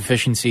lot of the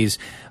deficiencies,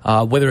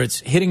 whether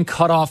it's hitting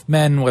cutoff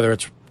men, whether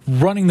it's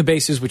running the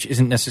bases, which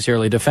isn't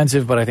necessarily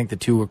defensive, but I think the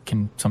two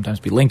can sometimes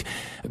be linked.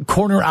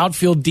 Corner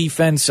outfield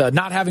defense,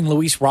 not having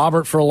Luis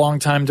Robert for a long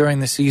time during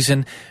the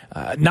season,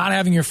 not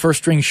having your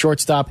first-string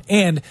shortstop,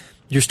 and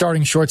your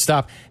starting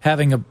shortstop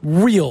having a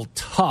real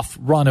tough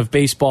run of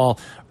baseball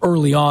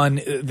early on.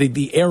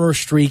 The error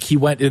streak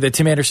that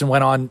Tim Anderson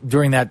went on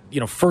during that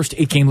first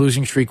 8-game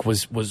losing streak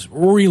was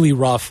really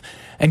rough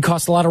and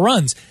cost a lot of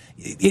runs.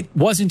 It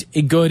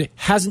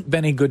hasn't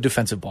been a good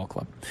defensive ball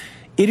club.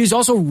 It is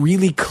also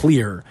really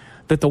clear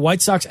that the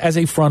White Sox as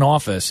a front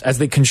office, as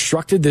they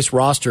constructed this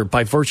roster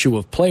by virtue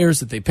of players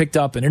that they picked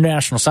up in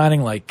international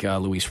signing like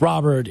Luis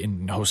Robert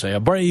and Jose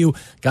Abreu,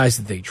 guys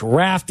that they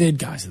drafted,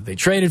 guys that they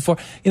traded for,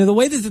 the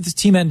way that this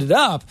team ended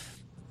up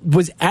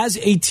was as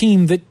a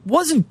team that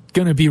wasn't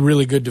going to be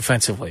really good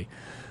defensively,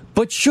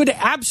 but should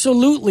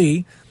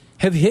absolutely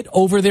have hit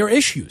over their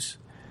issues.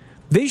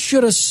 They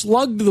should have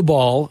slugged the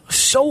ball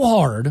so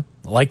hard,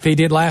 like they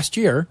did last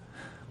year,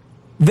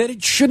 that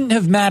it shouldn't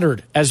have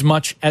mattered as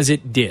much as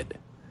it did.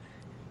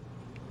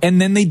 And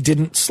then they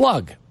didn't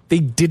slug. They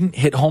didn't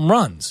hit home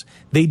runs.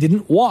 They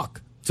didn't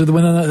walk. So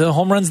when the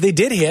home runs they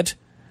did hit,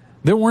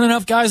 there weren't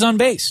enough guys on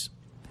base.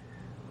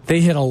 They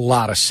hit a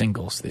lot of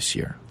singles this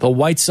year. The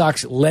White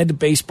Sox led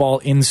baseball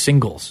in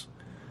singles.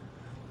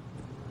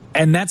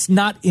 And that's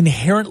not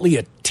inherently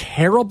a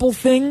terrible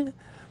thing,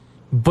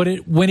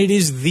 but when it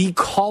is the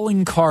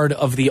calling card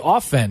of the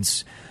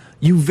offense,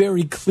 you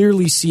very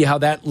clearly see how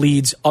that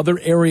leads other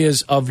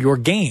areas of your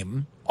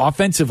game,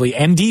 offensively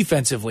and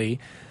defensively,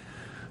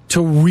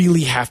 to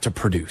really have to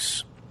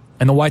produce.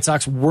 And the White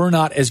Sox were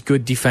not as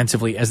good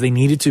defensively as they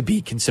needed to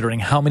be, considering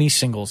how many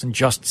singles and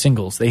just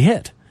singles they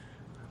hit.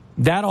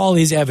 That all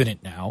is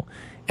evident now.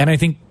 And I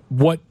think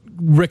what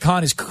Rick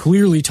Hahn is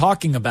clearly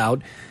talking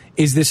about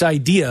is this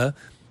idea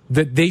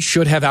that they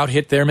should have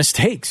outhit their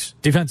mistakes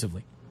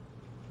defensively.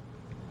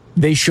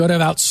 They should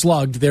have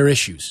outslugged their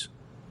issues.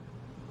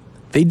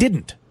 They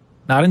didn't.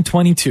 Not in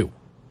 22.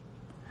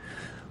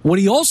 What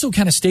he also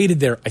kind of stated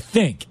there, I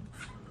think,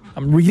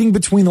 I'm reading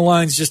between the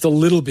lines just a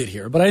little bit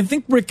here, but I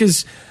think Rick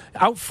is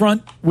out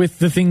front with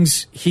the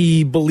things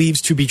he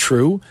believes to be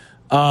true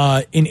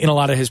in a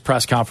lot of his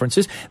press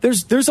conferences.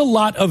 There's a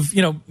lot of,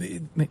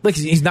 like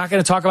he's not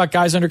going to talk about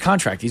guys under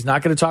contract. He's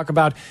not going to talk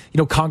about,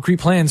 concrete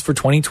plans for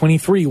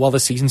 2023 while the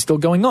season's still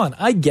going on.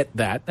 I get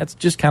that. That's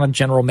just kind of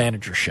general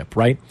managership,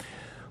 right?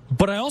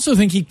 But I also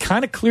think he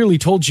kind of clearly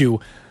told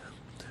you,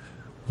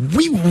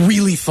 we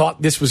really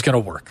thought this was going to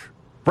work,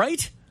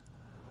 right?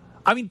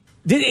 I mean,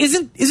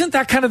 isn't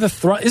that kind of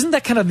isn't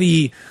that kind of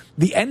the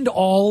end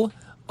all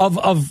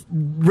of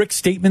Rick's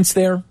statements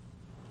there?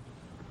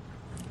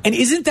 And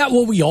isn't that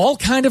what we all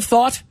kind of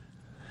thought?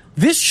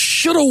 This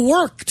should have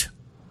worked.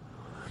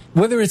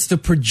 Whether it's the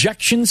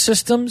projection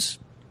systems,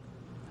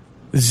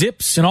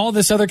 zips, and all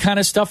this other kind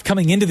of stuff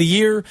coming into the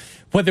year,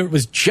 whether it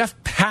was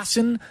Jeff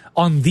Passan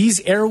on these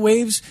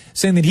airwaves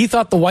saying that he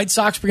thought the White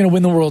Sox were going to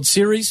win the World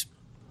Series,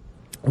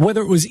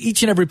 whether it was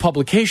each and every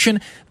publication,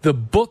 the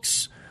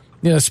books,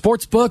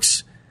 sports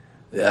books,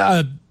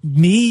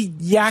 me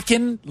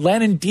yakking,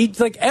 Lennon Deet,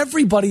 like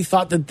everybody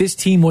thought that this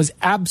team was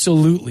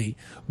absolutely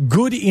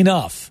good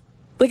enough,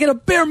 like at a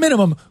bare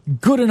minimum,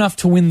 good enough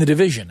to win the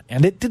division,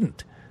 and it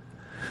didn't.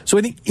 So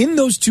I think in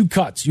those two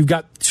cuts, you've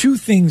got two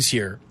things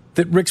here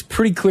that Rick's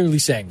pretty clearly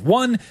saying.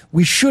 One,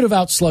 we should have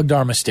outslugged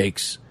our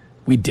mistakes.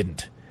 We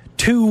didn't.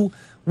 Two,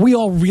 we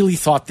all really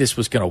thought this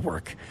was going to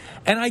work.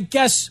 And I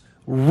guess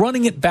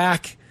running it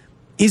back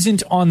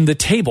isn't on the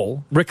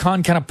table. Rick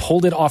Hahn kind of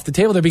pulled it off the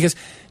table there because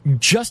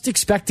just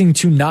expecting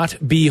to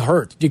not be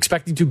hurt,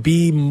 expecting to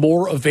be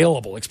more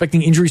available,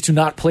 expecting injuries to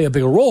not play a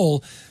bigger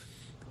role,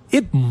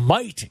 it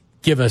might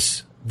give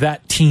us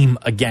that team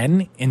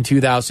again in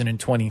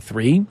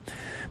 2023.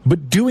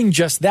 But doing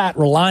just that,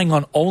 relying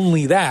on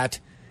only that,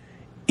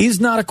 is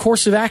not a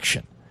course of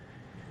action.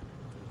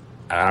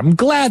 I'm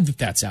glad that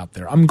that's out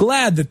there. I'm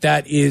glad that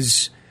that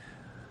is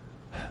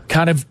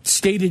kind of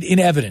stated in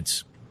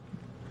evidence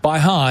by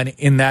Hahn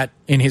in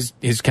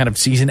his kind of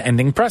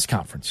season-ending press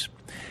conference.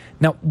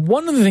 Now,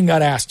 one other thing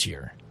got asked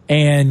here,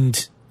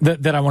 and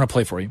that I want to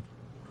play for you,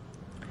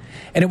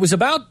 and it was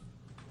about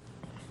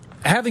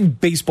having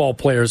baseball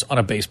players on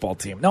a baseball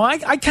team. Now,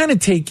 I kind of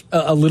take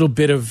a little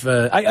bit of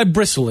I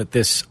bristle at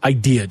this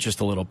idea just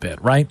a little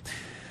bit, right?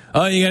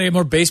 Oh, you got to get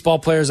more baseball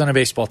players on a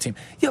baseball team.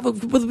 Yeah, but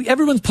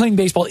everyone's playing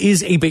baseball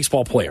is a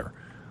baseball player.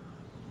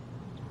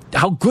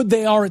 How good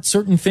they are at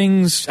certain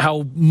things,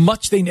 how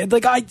much they need.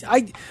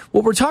 Like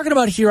what we're talking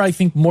about here, I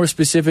think more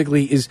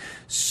specifically, is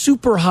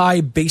super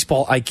high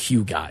baseball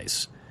IQ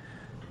guys.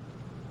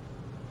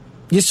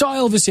 You saw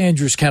Elvis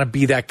Andrus kind of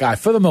be that guy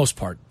for the most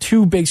part.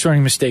 2 base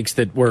running mistakes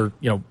that were,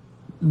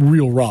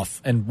 real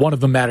rough, and one of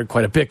them mattered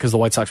quite a bit because the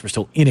White Sox were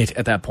still in it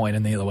at that point,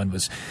 and the other one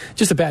was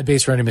just a bad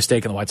base running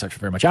mistake, and the White Sox were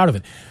very much out of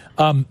it.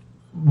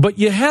 But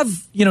you have,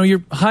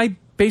 your high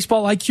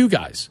baseball IQ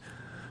guys.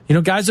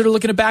 Guys that are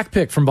looking to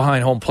backpick from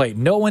behind home plate,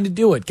 know when to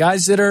do it.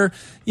 Guys that are,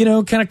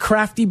 kind of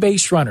crafty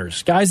base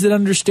runners. Guys that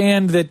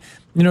understand that,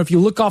 if you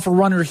look off a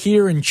runner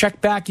here and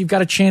check back, you've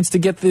got a chance to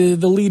get the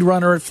lead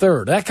runner at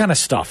third. That kind of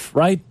stuff,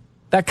 right?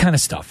 That kind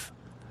of stuff.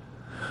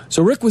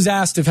 So Rick was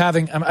asked if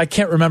I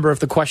can't remember if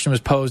the question was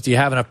posed, do you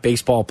have enough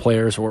baseball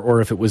players,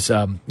 or if it was,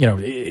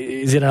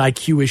 is it an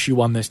IQ issue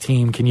on this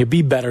team? Can you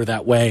be better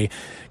that way?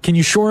 Can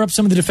you shore up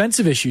some of the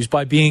defensive issues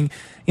by being,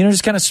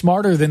 just kind of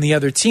smarter than the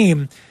other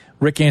team?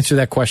 Rick answered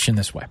that question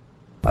this way.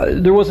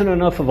 There wasn't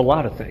enough of a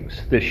lot of things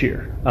this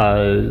year.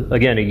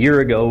 Again, a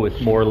year ago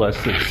with more or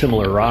less a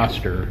similar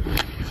roster,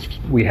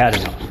 we had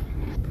enough.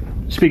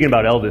 Speaking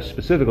about Elvis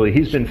specifically,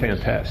 he's been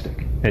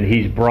fantastic. And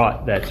he's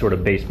brought that sort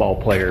of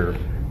baseball player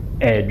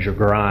edge or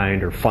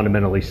grind or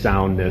fundamentally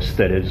soundness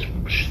that has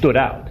stood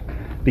out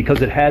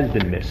because it has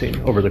been missing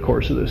over the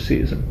course of this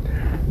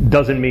season.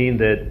 Doesn't mean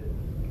that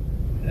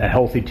a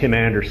healthy Tim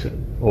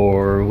Anderson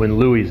or when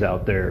Louie's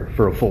out there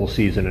for a full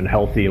season and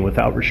healthy and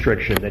without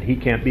restriction, that he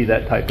can't be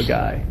that type of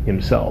guy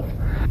himself.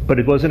 But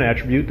it was an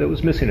attribute that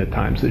was missing at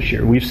times this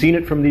year. We've seen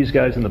it from these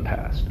guys in the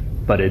past,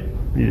 but I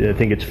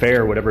think it's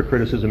fair, whatever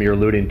criticism you're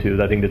alluding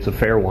to, I think it's a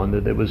fair one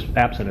that it was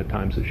absent at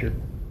times this year.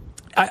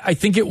 I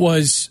think it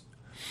was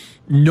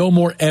no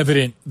more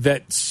evident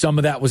that some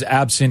of that was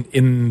absent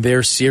in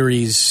their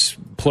series,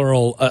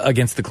 plural,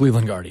 against the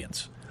Cleveland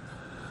Guardians.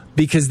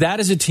 Because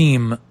that is a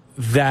team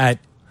that,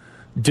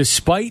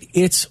 despite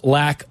its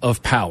lack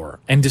of power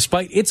and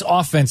despite its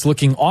offense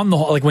looking on the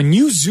whole, like when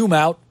you zoom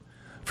out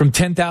from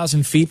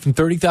 10,000 feet, from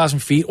 30,000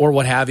 feet or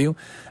what have you,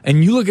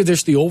 and you look at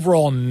the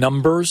overall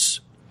numbers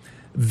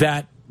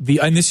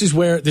and this is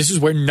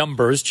where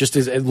numbers, just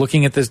as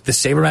looking at the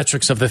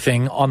sabermetrics of the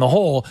thing on the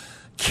whole,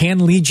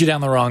 can lead you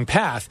down the wrong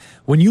path.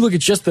 When you look at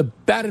just the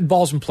batted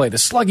balls in play, the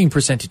slugging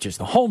percentages,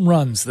 the home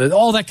runs,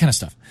 all that kind of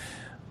stuff.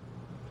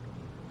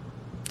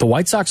 The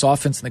White Sox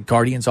offense and the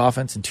Guardians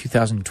offense in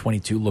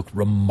 2022 look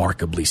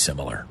remarkably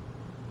similar.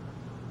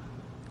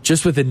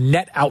 Just with the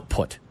net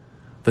output,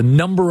 the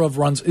number of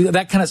runs,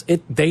 that kind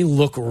of they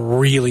look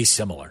really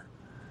similar.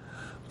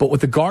 But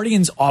what the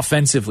Guardians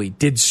offensively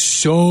did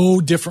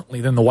so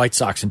differently than the White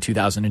Sox in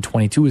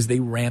 2022 is they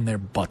ran their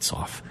butts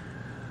off.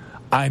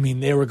 I mean,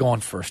 they were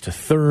going first to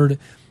third.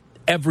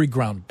 Every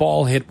ground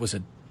ball hit was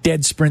a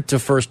dead sprint to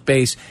first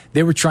base.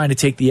 They were trying to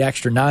take the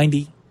extra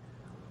 90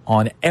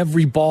 on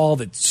every ball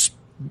that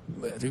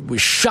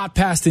was shot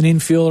past an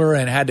infielder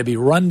and had to be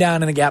run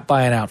down in the gap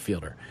by an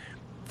outfielder.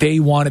 They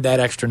wanted that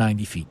extra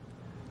 90 feet.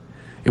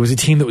 It was a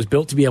team that was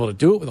built to be able to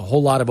do it with a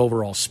whole lot of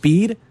overall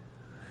speed.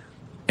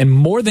 And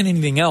more than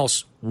anything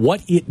else,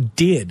 what it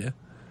did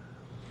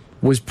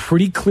was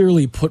pretty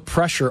clearly put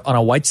pressure on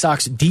a White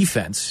Sox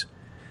defense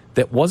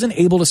that wasn't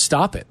able to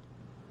stop it.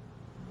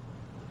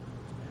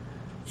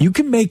 You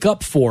can make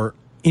up for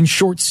in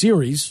short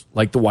series,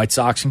 like the White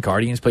Sox and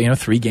Guardians play,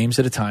 3 games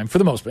at a time for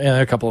the most part,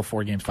 a couple of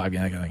 4 games, 5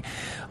 games, that kind of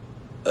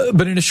thing.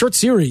 But in a short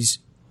series,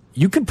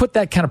 you can put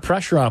that kind of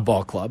pressure on a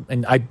ball club,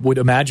 and I would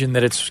imagine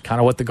that it's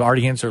kind of what the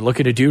Guardians are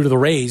looking to do to the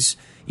Rays,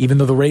 even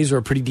though the Rays are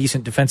a pretty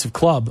decent defensive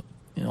club,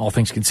 all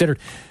things considered.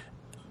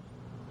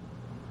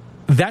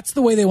 That's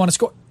the way they want to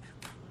score.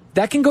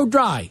 That can go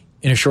dry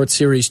in a short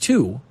series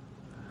too,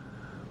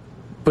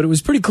 but it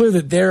was pretty clear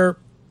that their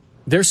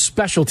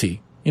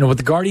specialty, what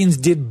the Guardians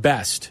did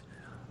best,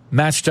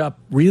 matched up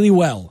really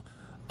well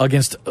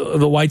against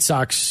the White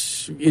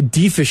Sox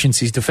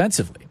deficiencies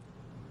defensively.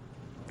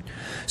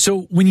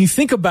 So when you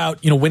think about,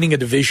 winning a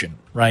division,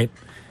 right,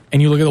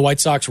 and you look at the White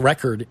Sox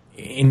record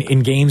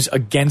in games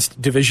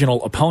against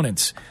divisional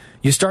opponents,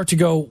 you start to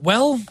go,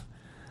 well,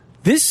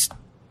 this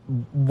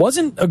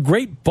wasn't a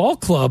great ball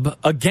club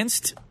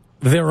against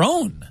their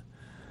own.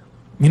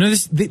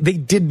 They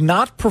did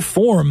not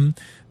perform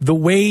the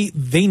way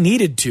they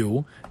needed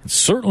to,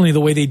 certainly the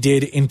way they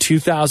did in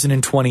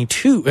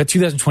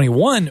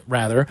 2021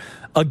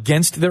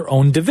 against their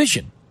own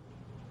division.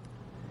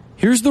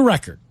 Here's the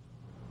record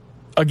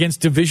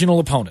against divisional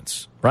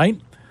opponents, right?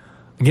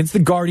 Against the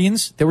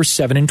Guardians, they were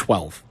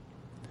 7-12.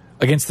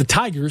 Against the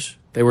Tigers,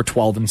 they were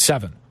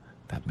 12-7.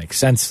 That makes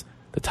sense.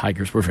 The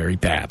Tigers were very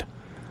bad.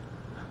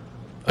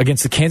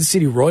 Against the Kansas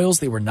City Royals,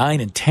 they were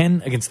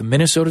 9-10. Against the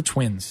Minnesota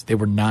Twins, they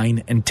were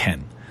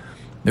 9-10.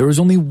 There was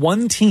only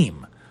one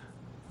team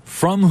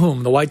from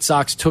whom the White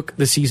Sox took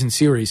the season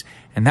series,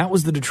 and that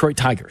was the Detroit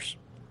Tigers.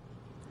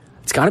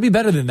 It's got to be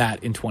better than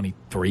that in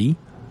 23.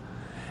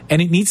 And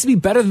it needs to be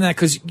better than that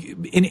because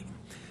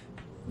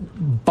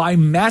by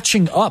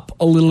matching up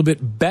a little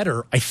bit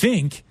better, I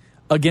think,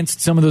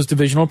 against some of those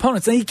divisional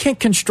opponents. And you can't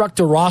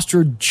construct a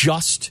roster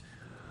just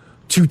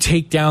to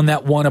take down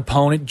that one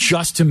opponent,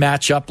 just to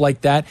match up like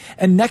that.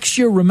 And next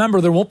year,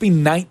 remember, there won't be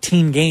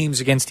 19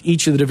 games against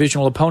each of the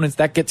divisional opponents.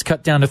 That gets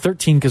cut down to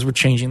 13 because we're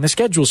changing the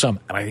schedule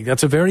some. And I think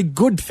that's a very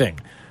good thing.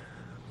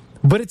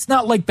 But it's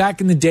not like back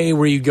in the day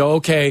where you go,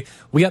 okay,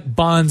 we got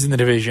Bonds in the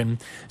division,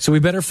 so we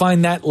better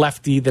find that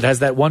lefty that has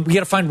that one. We got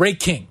to find Ray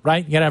King,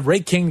 right? You got to have Ray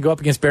King to go up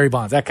against Barry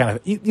Bonds, that kind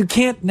of thing. You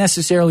can't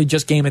necessarily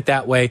just game it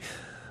that way,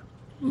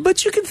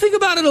 but you can think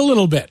about it a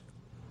little bit.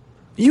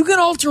 You can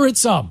alter it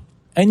some,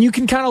 and you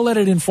can kind of let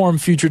it inform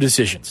future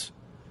decisions.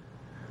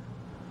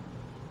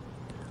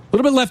 A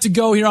little bit left to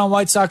go here on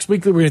White Sox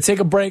Weekly. We're going to take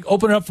a break,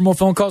 open it up for more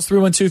phone calls,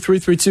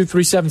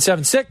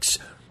 312-332-3776.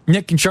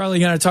 Nick and Charlie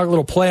are going to talk a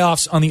little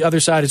playoffs on the other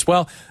side as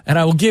well. And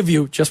I will give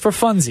you, just for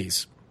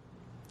funsies,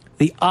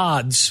 the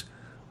odds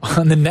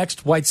on the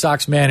next White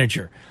Sox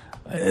manager.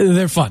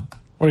 They're fun.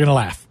 We're going to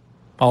laugh.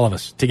 All of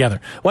us together.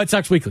 White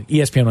Sox Weekly,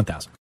 ESPN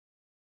 1000.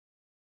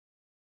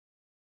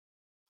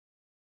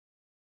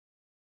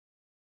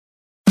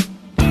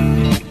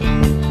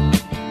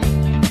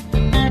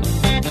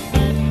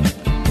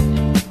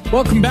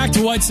 Welcome back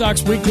to White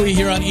Sox Weekly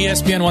here on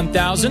ESPN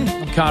 1000.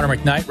 I'm Connor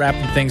McKnight,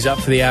 wrapping things up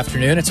for the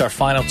afternoon. It's our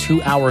final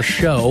 2-hour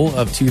show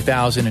of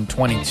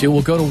 2022.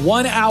 We'll go to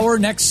 1 hour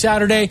next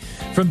Saturday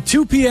from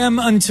 2 p.m.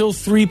 until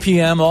 3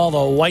 p.m. All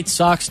the White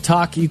Sox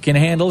talk you can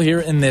handle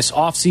here in this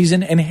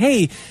offseason. And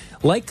hey,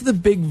 like the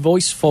big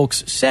voice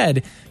folks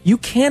said, you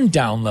can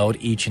download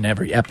each and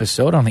every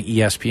episode on the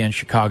ESPN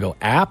Chicago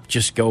app.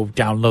 Just go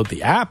download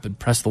the app and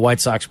press the White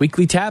Sox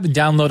Weekly tab and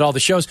download all the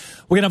shows.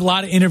 We're going to have a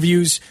lot of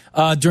interviews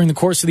during the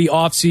course of the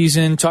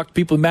offseason, talk to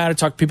people who matter,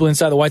 talk to people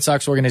inside the White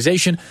Sox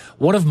organization.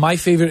 One of my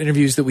favorite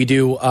interviews that we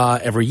do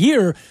every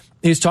year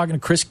is talking to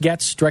Chris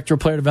Getz, Director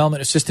of Player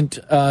Development, Assistant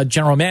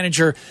General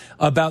Manager,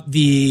 about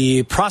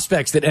the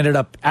prospects that ended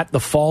up at the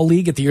Fall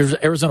League, at the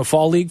Arizona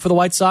Fall League for the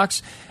White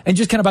Sox, and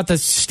just kind of about the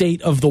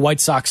state of the White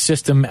Sox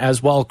system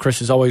as well.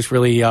 Chris is always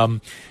really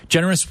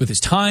generous with his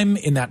time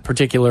in that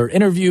particular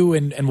interview,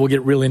 and we'll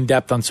get real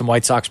in-depth on some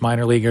White Sox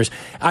minor leaguers.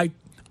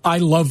 I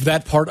love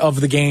that part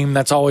of the game.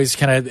 That's always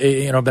kind of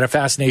been a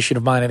fascination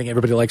of mine. I think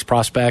everybody likes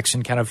prospects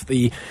and kind of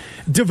the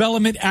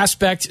development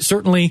aspect.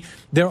 Certainly,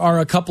 there are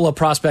a couple of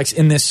prospects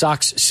in this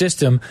Sox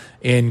system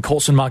in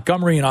Colson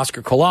Montgomery and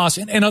Oscar Colas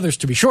and others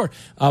to be sure.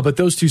 But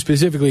those two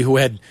specifically who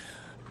had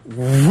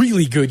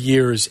really good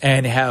years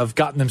and have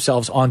gotten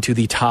themselves onto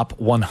the top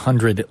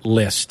 100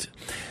 list.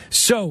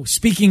 So,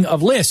 speaking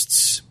of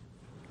lists,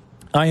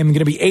 I am going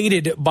to be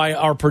aided by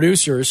our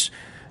producers,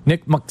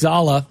 Nick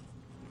Makzala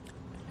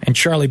and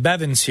Charlie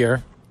Bevins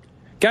here.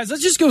 Guys,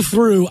 let's just go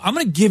through. I'm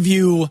going to give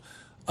you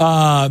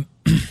the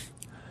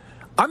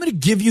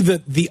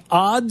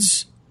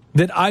odds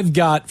that I've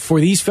got for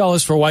these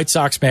fellas for White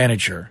Sox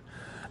manager.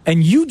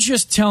 And you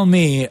just tell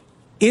me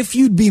if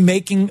you'd be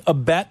making a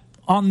bet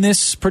on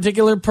this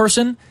particular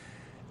person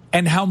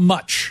and how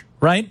much,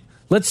 right?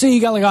 Let's say you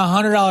got like a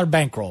 $100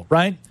 bankroll,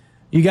 right?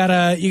 You got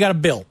a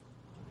bill.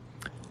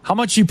 How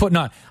much are you putting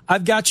on?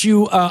 I've got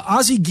you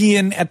Ozzie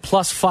Guillen at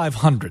plus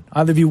 500.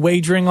 Either of you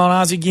wagering on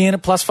Ozzie Guillen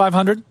at plus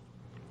 500?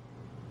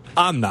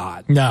 I'm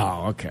not.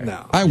 No, okay.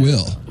 No. I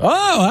will. Oh,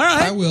 all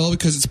right. I will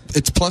because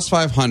it's plus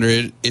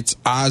 500. It's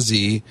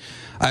Ozzie.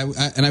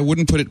 And I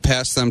wouldn't put it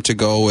past them to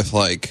go with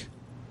like,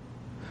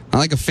 not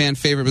like a fan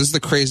favorite, but this is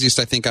the craziest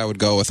I think I would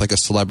go with, like a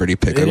celebrity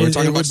pick. We're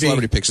talking about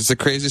celebrity picks. It's the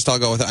craziest I'll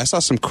go with. I saw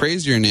some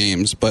crazier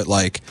names, but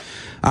like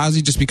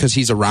Ozzie, just because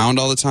he's around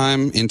all the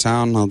time in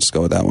town, I'll just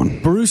go with that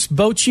one. Bruce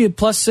Bochy at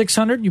plus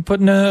 600. You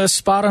putting a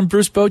spot on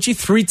Bruce Bochy?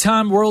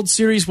 3-time World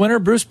Series winner,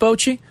 Bruce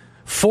Bochy.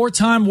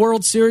 4-time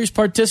World Series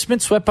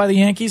participant, swept by the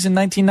Yankees in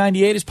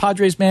 1998 as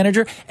Padres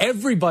manager.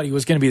 Everybody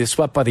was going to be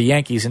swept by the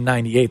Yankees in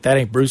 98. That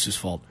ain't Bruce's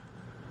fault.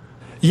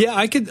 Yeah,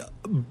 I could.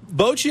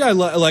 Bochy, I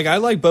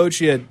like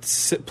Bochy at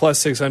plus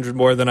 600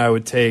 more than I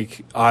would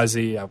take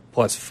Ozzie at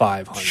plus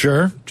 500.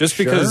 Sure, just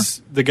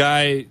because the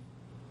guy,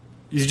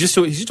 he's just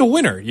a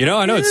winner. You know,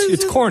 I know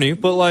it's corny,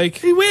 but like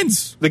he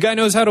wins. The guy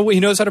knows how to win.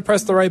 He knows how to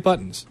press the right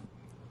buttons.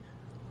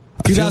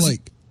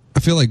 I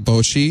feel like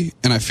Bochy,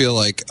 and I feel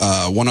like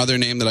one other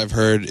name that I've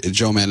heard,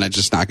 Joe Man, that's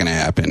just not going to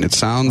happen. It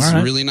sounds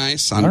really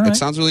nice. It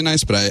sounds really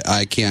nice, but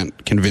I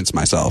can't convince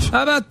myself.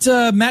 How about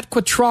Matt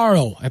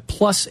Quatraro at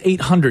plus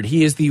 800?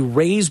 He is the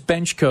Rays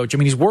bench coach. I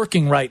mean, he's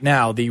working right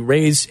now. The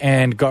Rays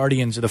and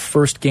Guardians are the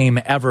first game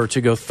ever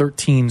to go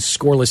 13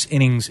 scoreless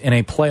innings in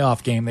a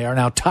playoff game. They are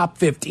now top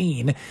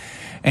 15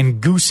 and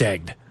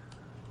goose-egged.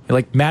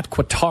 Like Matt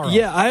Quatraro.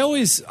 Yeah, I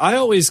always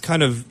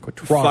kind of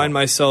find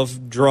myself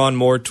drawn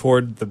more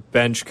toward the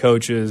bench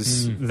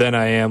coaches than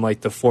I am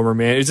like the former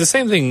man. It's the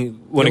same thing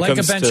when it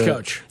comes to a bench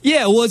coach.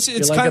 Yeah, well, it's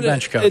like kind a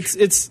bench coach.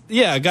 It's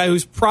a guy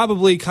who's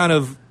probably kind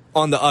of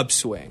on the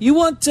upswing. You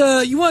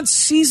want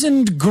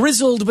seasoned,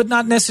 grizzled, but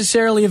not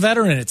necessarily a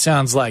veteran. It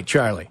sounds like,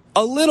 Charlie.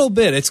 A little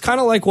bit. It's kind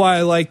of like why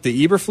I like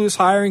the Eberflus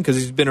hiring because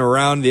he's been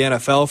around the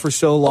NFL for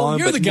so long,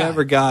 you're but the guy.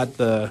 never got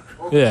the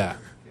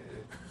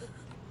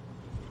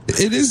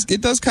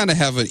It does kind of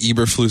have an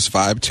Eberflus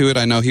vibe to it.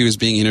 I know he was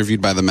being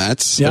interviewed by the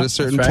Mets at a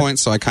certain point,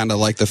 so I kind of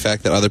like the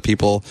fact that other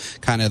people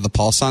kind of have the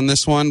pulse on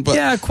this one.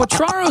 But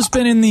Quattro's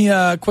been in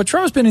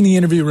the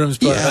interview rooms.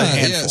 But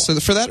yeah. So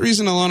for that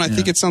reason alone, I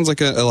think it sounds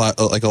like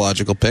a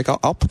logical pick.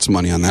 I'll put some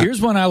money on that.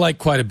 Here's one I like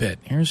quite a bit.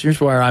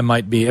 Here's where I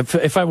might be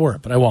if I were,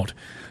 but I won't.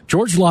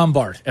 George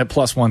Lombard at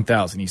plus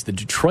 1,000. He's the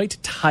Detroit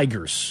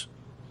Tigers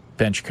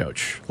bench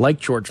coach. Like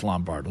George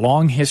Lombard.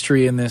 Long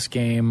history in this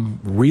game.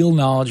 Real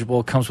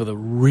knowledgeable. Comes with a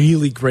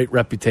really great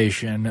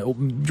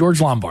reputation.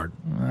 George Lombard.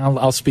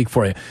 I'll speak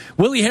for you.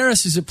 Willie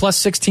Harris is at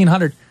plus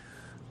 1,600.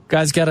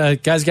 Guy's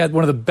got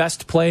one of the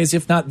best plays,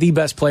 if not the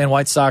best play in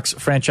White Sox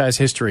franchise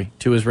history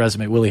to his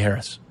resume. Willie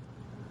Harris.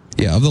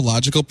 Yeah, of the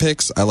logical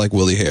picks, I like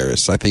Willie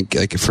Harris. I think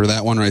for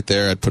that one right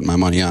there, I'd put my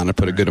money on it.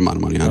 Put a good amount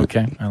of money on it.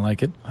 Okay, I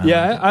like it.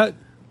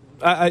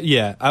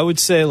 I would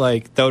say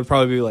like that would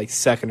probably be like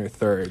second or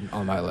third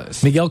on my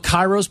list. Miguel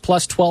Cairo's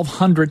plus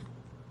 1,200.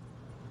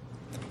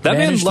 That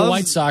man loves the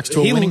White Sox to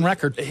a winning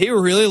record. He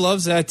really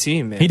loves that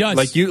team, man. He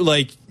does.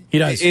 He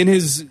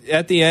does.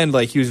 At the end,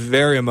 like he was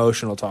very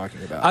emotional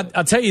talking about it.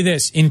 I'll tell you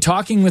this: in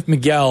talking with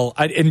Miguel,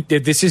 and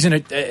this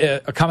isn't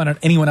a comment on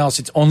anyone else.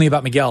 It's only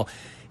about Miguel.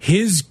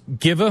 His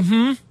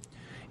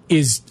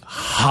is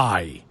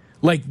high.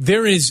 Like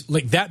there is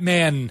that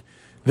man.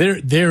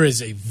 There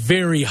is a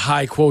very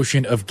high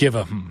quotient of give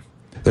a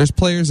There's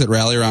players that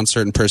rally around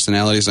certain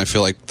personalities, and I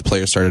feel like the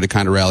players started to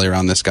kind of rally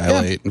around this guy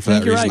late. And for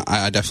that reason,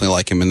 I definitely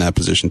like him in that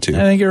position, too. I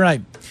think you're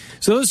right.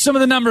 So those are some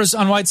of the numbers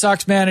on White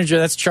Sox manager.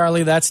 That's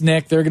Charlie. That's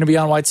Nick. They're going to be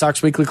on White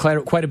Sox Weekly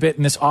quite a bit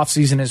in this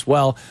offseason as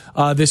well.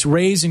 This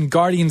Rays and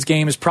Guardians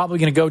game is probably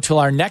going to go till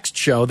our next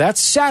show. That's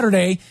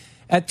Saturday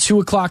at 2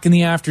 o'clock in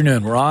the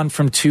afternoon. We're on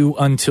from 2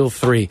 until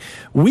 3.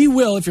 We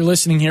will, if you're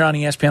listening here on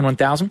ESPN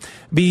 1000,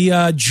 be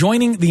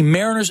joining the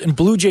Mariners and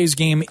Blue Jays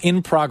game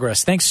in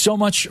progress. Thanks so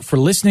much for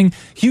listening.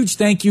 Huge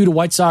thank you to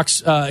White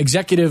Sox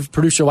executive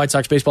producer of White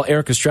Sox Baseball,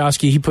 Eric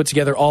Ostrowski. He put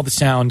together all the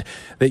sound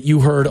that you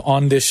heard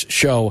on this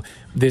show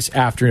this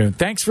afternoon.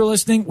 Thanks for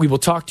listening. We will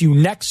talk to you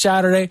next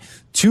Saturday,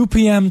 2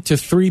 p.m. to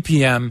 3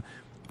 p.m.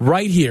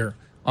 right here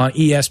on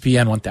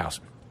ESPN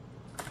 1000.